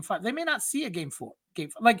 4, game 5. They may not see a game 4.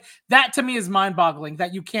 Like that to me is mind boggling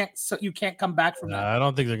that you can't come back from that. I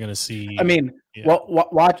don't think they're going to see. I mean,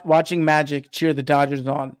 watching Magic cheer the Dodgers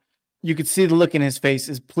on, you could see the look in his face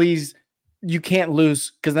is please, you can't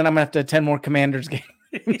lose because then I'm gonna have to attend more Commanders games.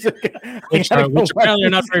 which apparently are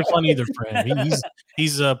not very fun either for him.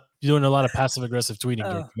 He's doing a lot of passive aggressive tweeting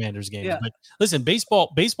during Commanders games. Yeah. But listen,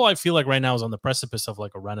 baseball I feel like right now is on the precipice of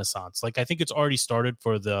like a renaissance. Like I think it's already started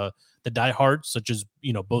for the diehards, such as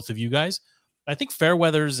both of you guys. I think fair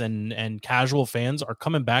weathers and casual fans are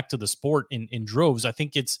coming back to the sport in droves. I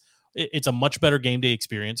think it's a much better game day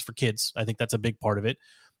experience for kids. I think that's a big part of it.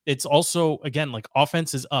 It's also, again, like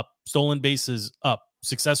offense is up, stolen bases up,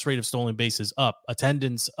 success rate of stolen bases up,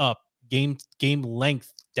 attendance up, game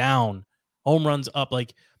length down, home runs up.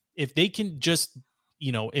 Like if they can just,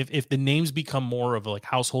 if the names become more of like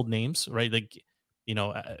household names, right? Like,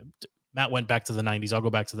 Matt went back to the 90s. I'll go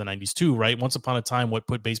back to the 90s too, right? Once upon a time, what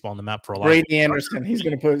put baseball on the map for a lot. Brady Anderson. He's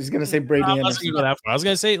gonna say Brady Anderson. I was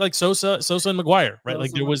gonna say like Sosa and McGuire, right?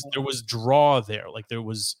 Like there was draw there. Like there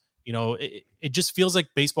was. It just feels like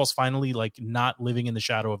baseball's finally like not living in the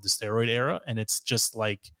shadow of the steroid era. And it's just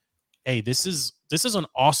like, hey, this is an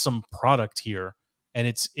awesome product here. And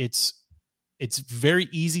it's very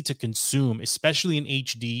easy to consume, especially in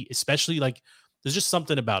HD, especially like there's just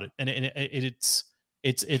something about it. And it's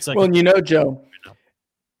like, well, Joe,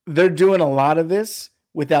 they're doing a lot of this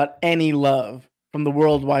without any love from the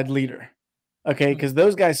worldwide leader. Okay. Cause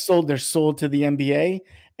those guys sold their soul to the NBA.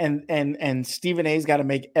 And Stephen A's got to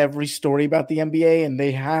make every story about the NBA, and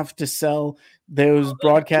they have to sell those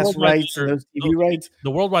broadcast rights and those TV rights. The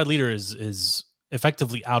worldwide leader is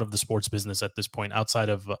effectively out of the sports business at this point, outside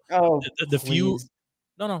of the few.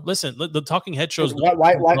 No, listen, the talking head shows.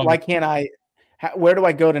 Why can't I? Where do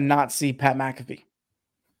I go to not see Pat McAfee?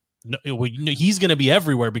 No, well, he's going to be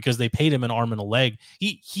everywhere because they paid him an arm and a leg.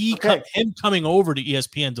 Him coming over to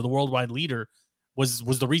ESPN, to the worldwide leader, was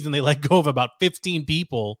the reason they let go of about 15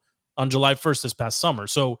 people on July 1st this past summer.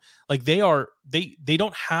 So like they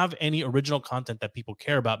don't have any original content that people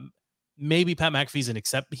care about. Maybe Pat McAfee's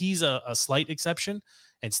he's a slight exception,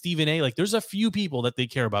 and Stephen A. Like there's a few people that they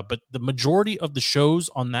care about, but the majority of the shows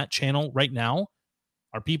on that channel right now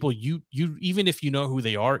are people you even if you know who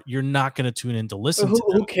they are, you're not going to tune in to listen to them.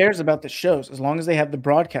 Who cares about the shows as long as they have the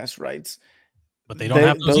broadcast rights? But they don't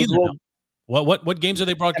have those either. What games are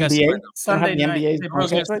they broadcasting? NBA? Right now? Sunday night. NBA They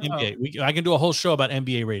broadcast right? NBA. I can do a whole show about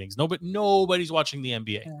NBA ratings. Nobody's watching the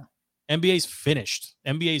NBA. Yeah. NBA's finished.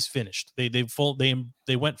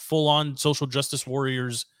 They went full on social justice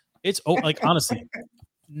warriors. It's like honestly,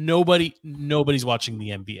 nobody's watching the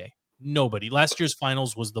NBA. Nobody. Last year's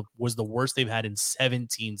finals was the worst they've had in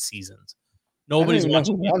 17 seasons. Nobody's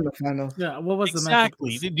watching the finals. Yeah, what was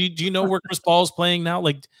exactly? Do you know where Chris Paul's playing now?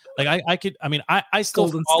 Like I still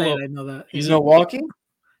Golden follow. State. I know that he's in Milwaukee.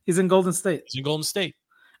 He's in Golden State. He's in Golden State.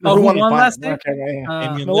 Oh, who won last year? Okay,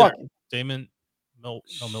 Milwaukee.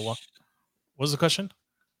 Milwaukee. What was the question?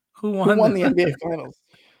 Who won the NBA finals?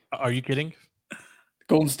 Are you kidding?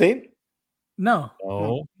 Golden State? No.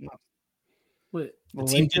 Wait. The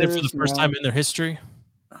team did it for the first time in their history.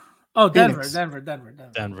 Oh, Denver. Who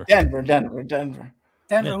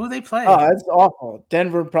they play? Oh, that's awful.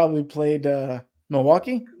 Denver probably played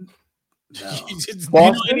Milwaukee.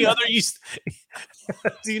 No.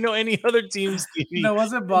 Do you know any other teams? No, it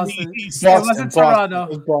wasn't Boston. It wasn't Toronto. It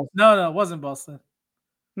was Boston. No, it wasn't Boston.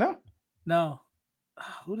 No.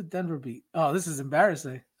 Who did Denver beat? Oh, this is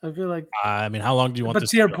embarrassing. I feel like. I mean, how long do you want? But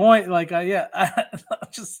to your point, like,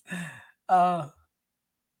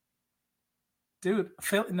 dude,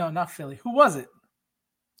 Philly. No, not Philly. Who was it?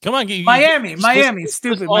 Come on, Miami. List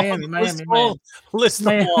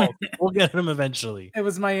them all. We'll get them eventually. It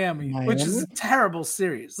was Miami, which is a terrible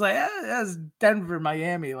series. Like, that's Denver,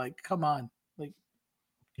 Miami. Like, come on. Like,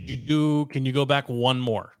 can you go back one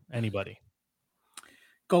more? Anybody?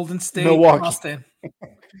 Golden State, Milwaukee. Boston.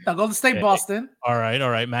 No, Golden State, okay. Boston. All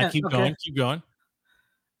right. Matt, keep going.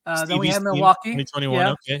 Then we had Milwaukee.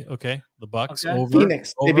 2021. Yeah. Okay. The Bucks over.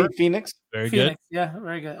 Phoenix. They beat Phoenix. Very good. Yeah,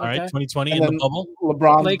 very good. Okay. All right. 2020 in the bubble.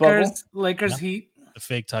 LeBron's bubble. Lakers Heat. The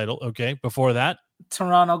fake title. Okay. Before that.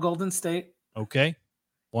 Toronto, Golden State. Okay.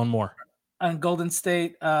 One more. And Golden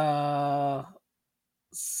State.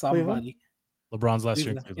 Somebody. LeBron's last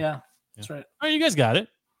year. Yeah, that's right. Oh, you guys got it.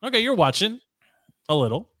 Okay, you're watching a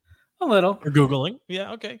little. We're Googling.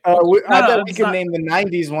 Yeah, okay. I bet we can name the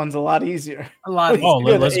 90s ones a lot easier. Let's go.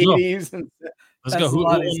 Let's go. Who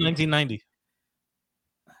won 1990?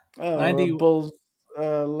 90 Bulls,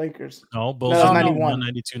 Lakers. No, Bulls. No, 91,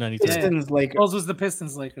 92, 93. Pistons, Lakers. Bulls was the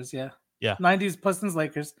Pistons, Lakers. Yeah. 90s Pistons,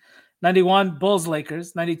 Lakers. 91 Bulls,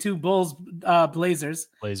 Lakers. 92 Bulls, Blazers.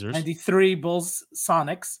 93 Bulls,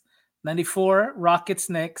 Sonics. 94 Rockets,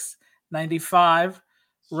 Knicks. 95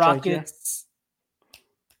 Rockets.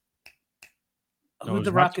 Who did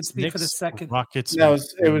the Rockets beat for the second? Rockets. No,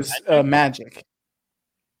 it was Magic.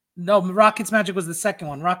 No, Rockets Magic was the second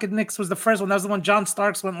one. Rocket Knicks was the first one. That was the one John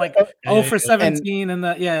Starks went like 0 for 17 and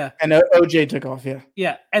OJ took off,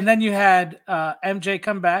 Yeah. And then you had MJ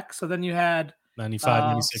come back. So then you had 95,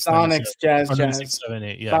 96, Sonics, Jazz. 96, 7,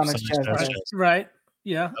 8. Yeah. Sonics, Jazz. Right.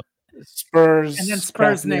 Yeah. Spurs. And then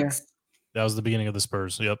Spurs Knicks. That was the beginning of the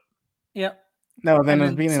Spurs. Yep. No, then it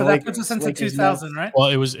was beginning of Lakers. That puts us into 2000, right? Well,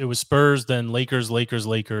 it was Spurs, then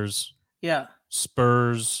Lakers. Yeah.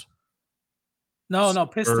 Spurs. No,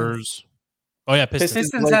 Pistons. Oh yeah, Pistons.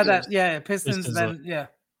 Pistons had that. Yeah, Pistons then yeah.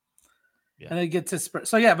 And then get to Spurs.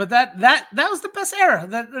 So yeah, but that was the best era.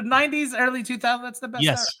 The 90s, early 2000s, that's the best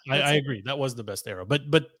era. Yes, I agree. That was the best era. But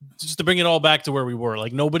just to bring it all back to where we were,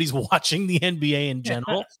 like nobody's watching the NBA in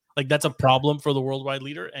general. Like that's a problem for the worldwide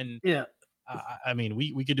leader. And yeah. I mean,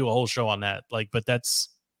 we could do a whole show on that. Like, but that's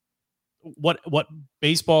what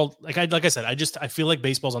baseball, like I said, I feel like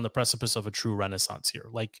baseball's on the precipice of a true renaissance here.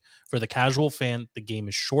 Like for the casual fan, the game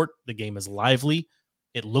is short, the game is lively,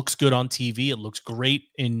 it looks good on TV, it looks great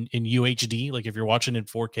in UHD. Like if you're watching in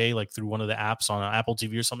 4K, like through one of the apps on Apple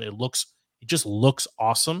TV or something, it just looks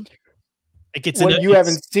awesome. It gets what you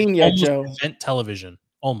haven't seen yet, Joe. Event television,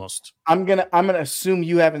 almost. I'm gonna assume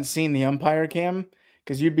you haven't seen the umpire cam.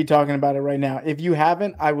 Because you'd be talking about it right now. If you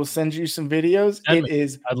haven't, I will send you some videos.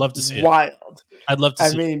 I'd love to see wild. I'd love to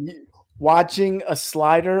see mean, watching a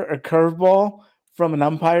slider, a curveball from an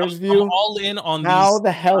umpire's view. I'm all in on how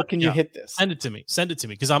the hell can you hit this? Send it to me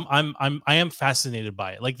because I am fascinated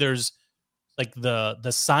by it. Like there's like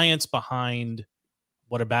the science behind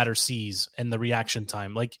what a batter sees and the reaction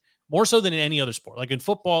time. Like more so than in any other sport. Like in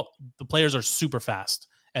football, the players are super fast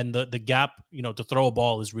and the gap, to throw a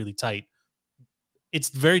ball is really tight. It's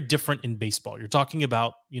very different in baseball. You're talking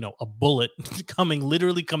about, a bullet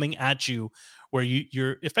literally coming at you where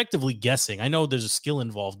you're effectively guessing. I know there's a skill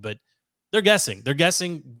involved, but they're guessing. They're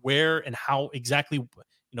guessing where and how exactly,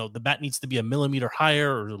 the bat needs to be a millimeter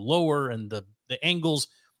higher or lower and the angles.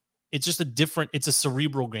 It's just it's a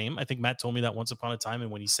cerebral game. I think Matt told me that once upon a time. And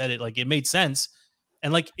when he said it, like, it made sense.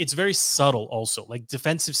 And like, it's very subtle also, like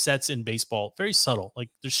defensive sets in baseball, very subtle. Like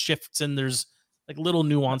there's shifts and there's like little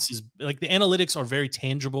nuances. Like the analytics are very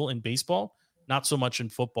tangible in baseball, not so much in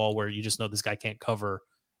football where you just know this guy can't cover.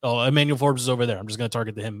 Oh, Emmanuel Forbes is over there. I'm just going to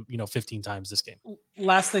target him, 15 times this game.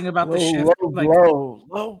 Last thing about the shift. Low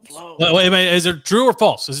blow. Wait, is it true or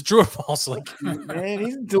false? Is it true or false? Like, man,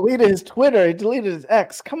 he's deleted his Twitter. He deleted his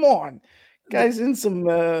X. Come on. Guy's in some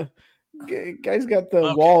guy's got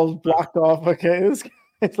the walls blocked off. Okay.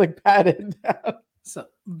 It's like padded down. So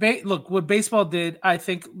look, what baseball did, I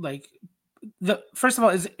think, like, first of all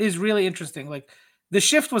is really interesting. Like, the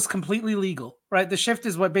shift was completely legal, right? The shift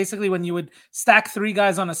is what basically when you would stack 3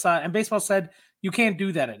 guys on a side, and baseball said you can't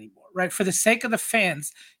do that anymore, right? For the sake of the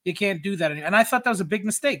fans, you can't do that anymore. And I thought that was a big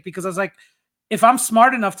mistake because I was like, if I'm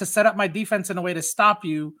smart enough to set up my defense in a way to stop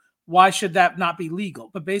you, why should that not be legal?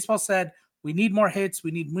 But baseball said we need more hits,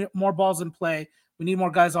 we need more balls in play, we need more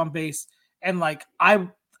guys on base, and like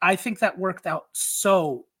I think that worked out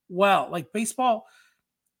so well. Like baseball,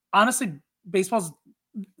 honestly, baseball's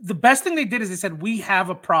the best thing they did is they said, we have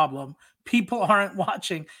a problem. People aren't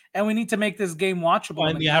watching, and we need to make this game watchable. Well,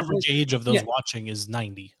 and the average age of those watching is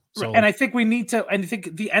 90. So, and I think I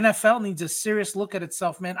think the NFL needs a serious look at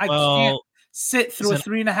itself, man. I can't sit through a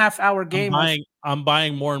 3.5 hour game. I'm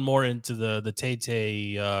buying more and more into the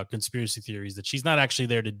Tay conspiracy theories that she's not actually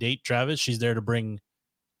there to date Travis. She's there to bring,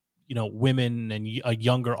 women and a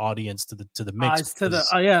younger audience to the mix.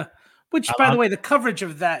 Which, by the way, the coverage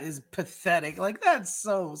of that is pathetic. Like, that's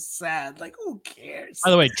so sad. Like, who cares?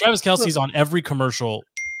 By the way, Travis Kelce's on every commercial.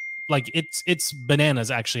 Like, it's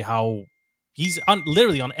bananas, actually, how he's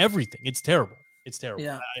literally on everything. It's terrible. It's terrible.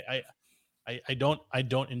 Yeah. I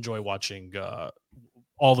don't enjoy watching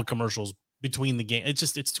all the commercials between the game.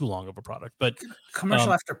 It's too long of a product. But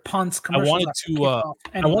commercial after punts. I wanted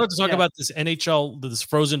to talk about this NHL, this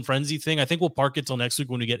Frozen Frenzy thing. I think we'll park it till next week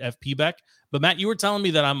when we get FP back. But Matt, you were telling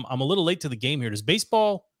me that I'm a little late to the game here. Does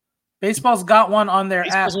baseball's got one on their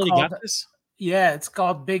app? Got this? Yeah, it's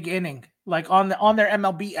called Big Inning, like on their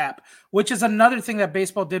MLB app, which is another thing that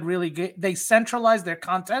baseball did really good. They centralized their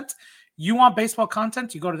content. You want baseball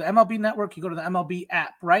content, you go to the MLB network, you go to the MLB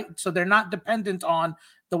app, right? So they're not dependent on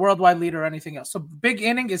the worldwide leader or anything else. So Big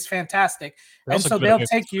Inning is fantastic. And so they'll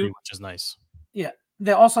take you, which is nice. Yeah.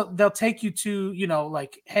 They'll take you to,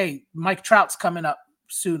 like, hey, Mike Trout's coming up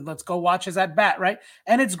soon. Let's go watch his at bat, right?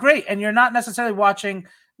 And it's great. And you're not necessarily watching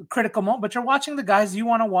critical moment, but you're watching the guys you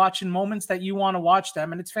want to watch in moments that you want to watch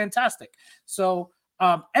them. And it's fantastic. So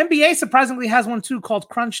NBA surprisingly has one too called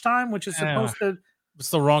Crunch Time, which is supposed to. It's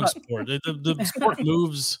the wrong sport. The sport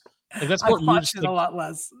moves. Like that sport moves a lot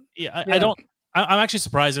less. Yeah, I don't. I'm actually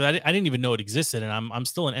surprised. I didn't even know it existed, and I'm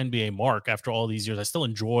still an NBA mark after all these years. I still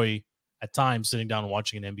enjoy at times sitting down and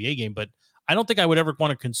watching an NBA game, but I don't think I would ever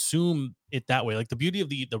want to consume it that way. Like the beauty of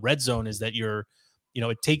the red zone is that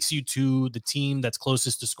it takes you to the team that's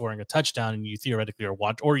closest to scoring a touchdown, and you theoretically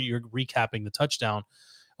are you're recapping the touchdown.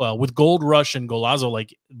 Well, with Gold Rush and Golazo,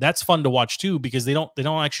 like that's fun to watch too because they don't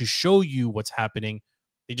actually show you what's happening.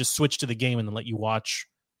 They just switch to the game and then let you watch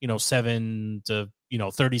 7 to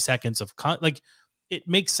 30 seconds of like it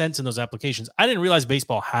makes sense in those applications. I didn't realize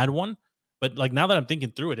baseball had one, but like now that I'm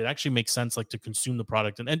thinking through it, it actually makes sense like to consume the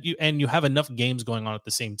product and you have enough games going on at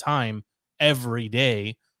the same time every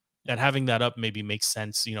day that having that up maybe makes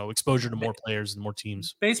sense. Exposure to more players and more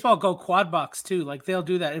teams. Baseball go quad box too, like they'll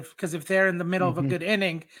do that because if they're in the middle of a good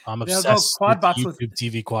inning, I'm they'll obsessed go quad box with YouTube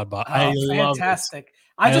TV quad box. Fantastic.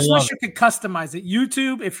 I just wish you could customize it.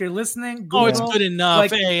 YouTube, if you're listening, Google, it's good enough.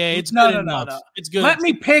 Like, hey, it's good enough. No. It's good. Let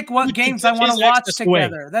me pick what games I want to watch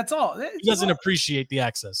together. That's all. He doesn't appreciate the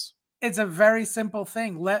access. It's a very simple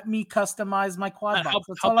thing. Let me customize my quad box.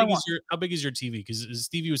 That's all I want. How big is your TV? Because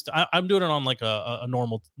Stevie was. I'm doing it on like a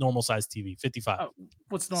normal size TV, 55. Oh,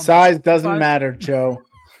 what's normal? Size doesn't matter, Joe.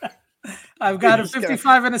 I've got a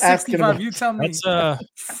 55 and a 65. You tell me. That's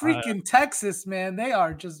freaking Texas, man. They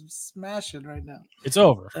are just smashing right now. It's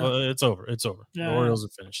over. It's over. Yeah. The Orioles are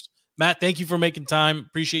finished. Matt, thank you for making time.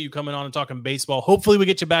 Appreciate you coming on and talking baseball. Hopefully we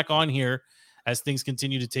get you back on here as things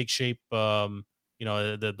continue to take shape. The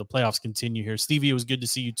playoffs continue here. Stevie, it was good to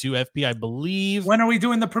see you too. FP, I believe. When are we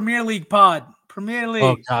doing the Premier League pod? Premier Oh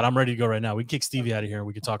League. God, I'm ready to go right now. We can kick Stevie out of here and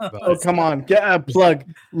we can talk about Oh, it. come on. Get a plug.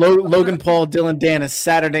 Logan Paul, Dylan Dennis,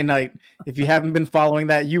 Saturday night. If you haven't been following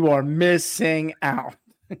that, you are missing out.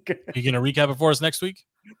 You gonna recap it for us next week?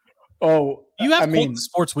 Oh, You have I quite mean, the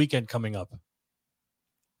sports weekend coming up.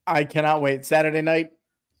 I cannot wait. Saturday night,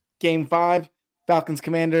 Game 5, Falcons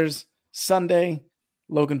Commanders. Sunday,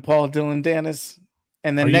 Logan Paul, Dylan Dennis.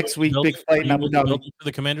 And then next week, big fight in Abu Dhabi. For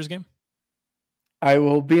the Commanders game? I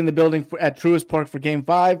will be in the building at Truist Park for Game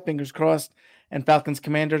 5, fingers crossed. And Falcons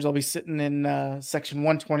Commanders, I'll be sitting in section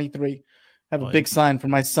 123. Have a big sign for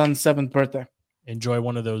my son's 7th birthday. Enjoy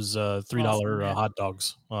one of those $3 hot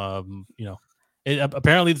dogs.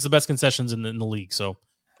 Apparently it's the best concessions in the league. So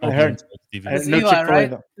I heard. It's no Eli, Chick-fil-A, right?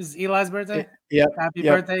 though. This is Eli's birthday? Yep. Happy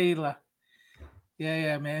Yep. birthday, Eli.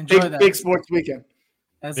 Yeah, man. Enjoy that. Big sports weekend.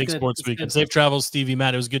 That's big good. sports That's weekend. good. Safe travels, Stevie,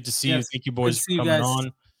 Matt. It was good to see you. Thank you, boys, for coming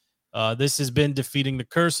on. This has been Defeating the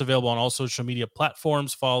Curse, available on all social media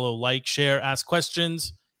platforms. Follow, like, share, ask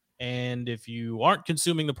questions. And if you aren't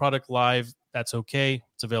consuming the product live, that's okay.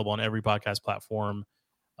 It's available on every podcast platform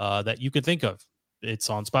that you could think of.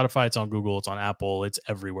 It's on Spotify, it's on Google, it's on Apple, it's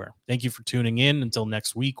everywhere. Thank you for tuning in. Until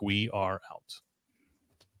next week, we are out.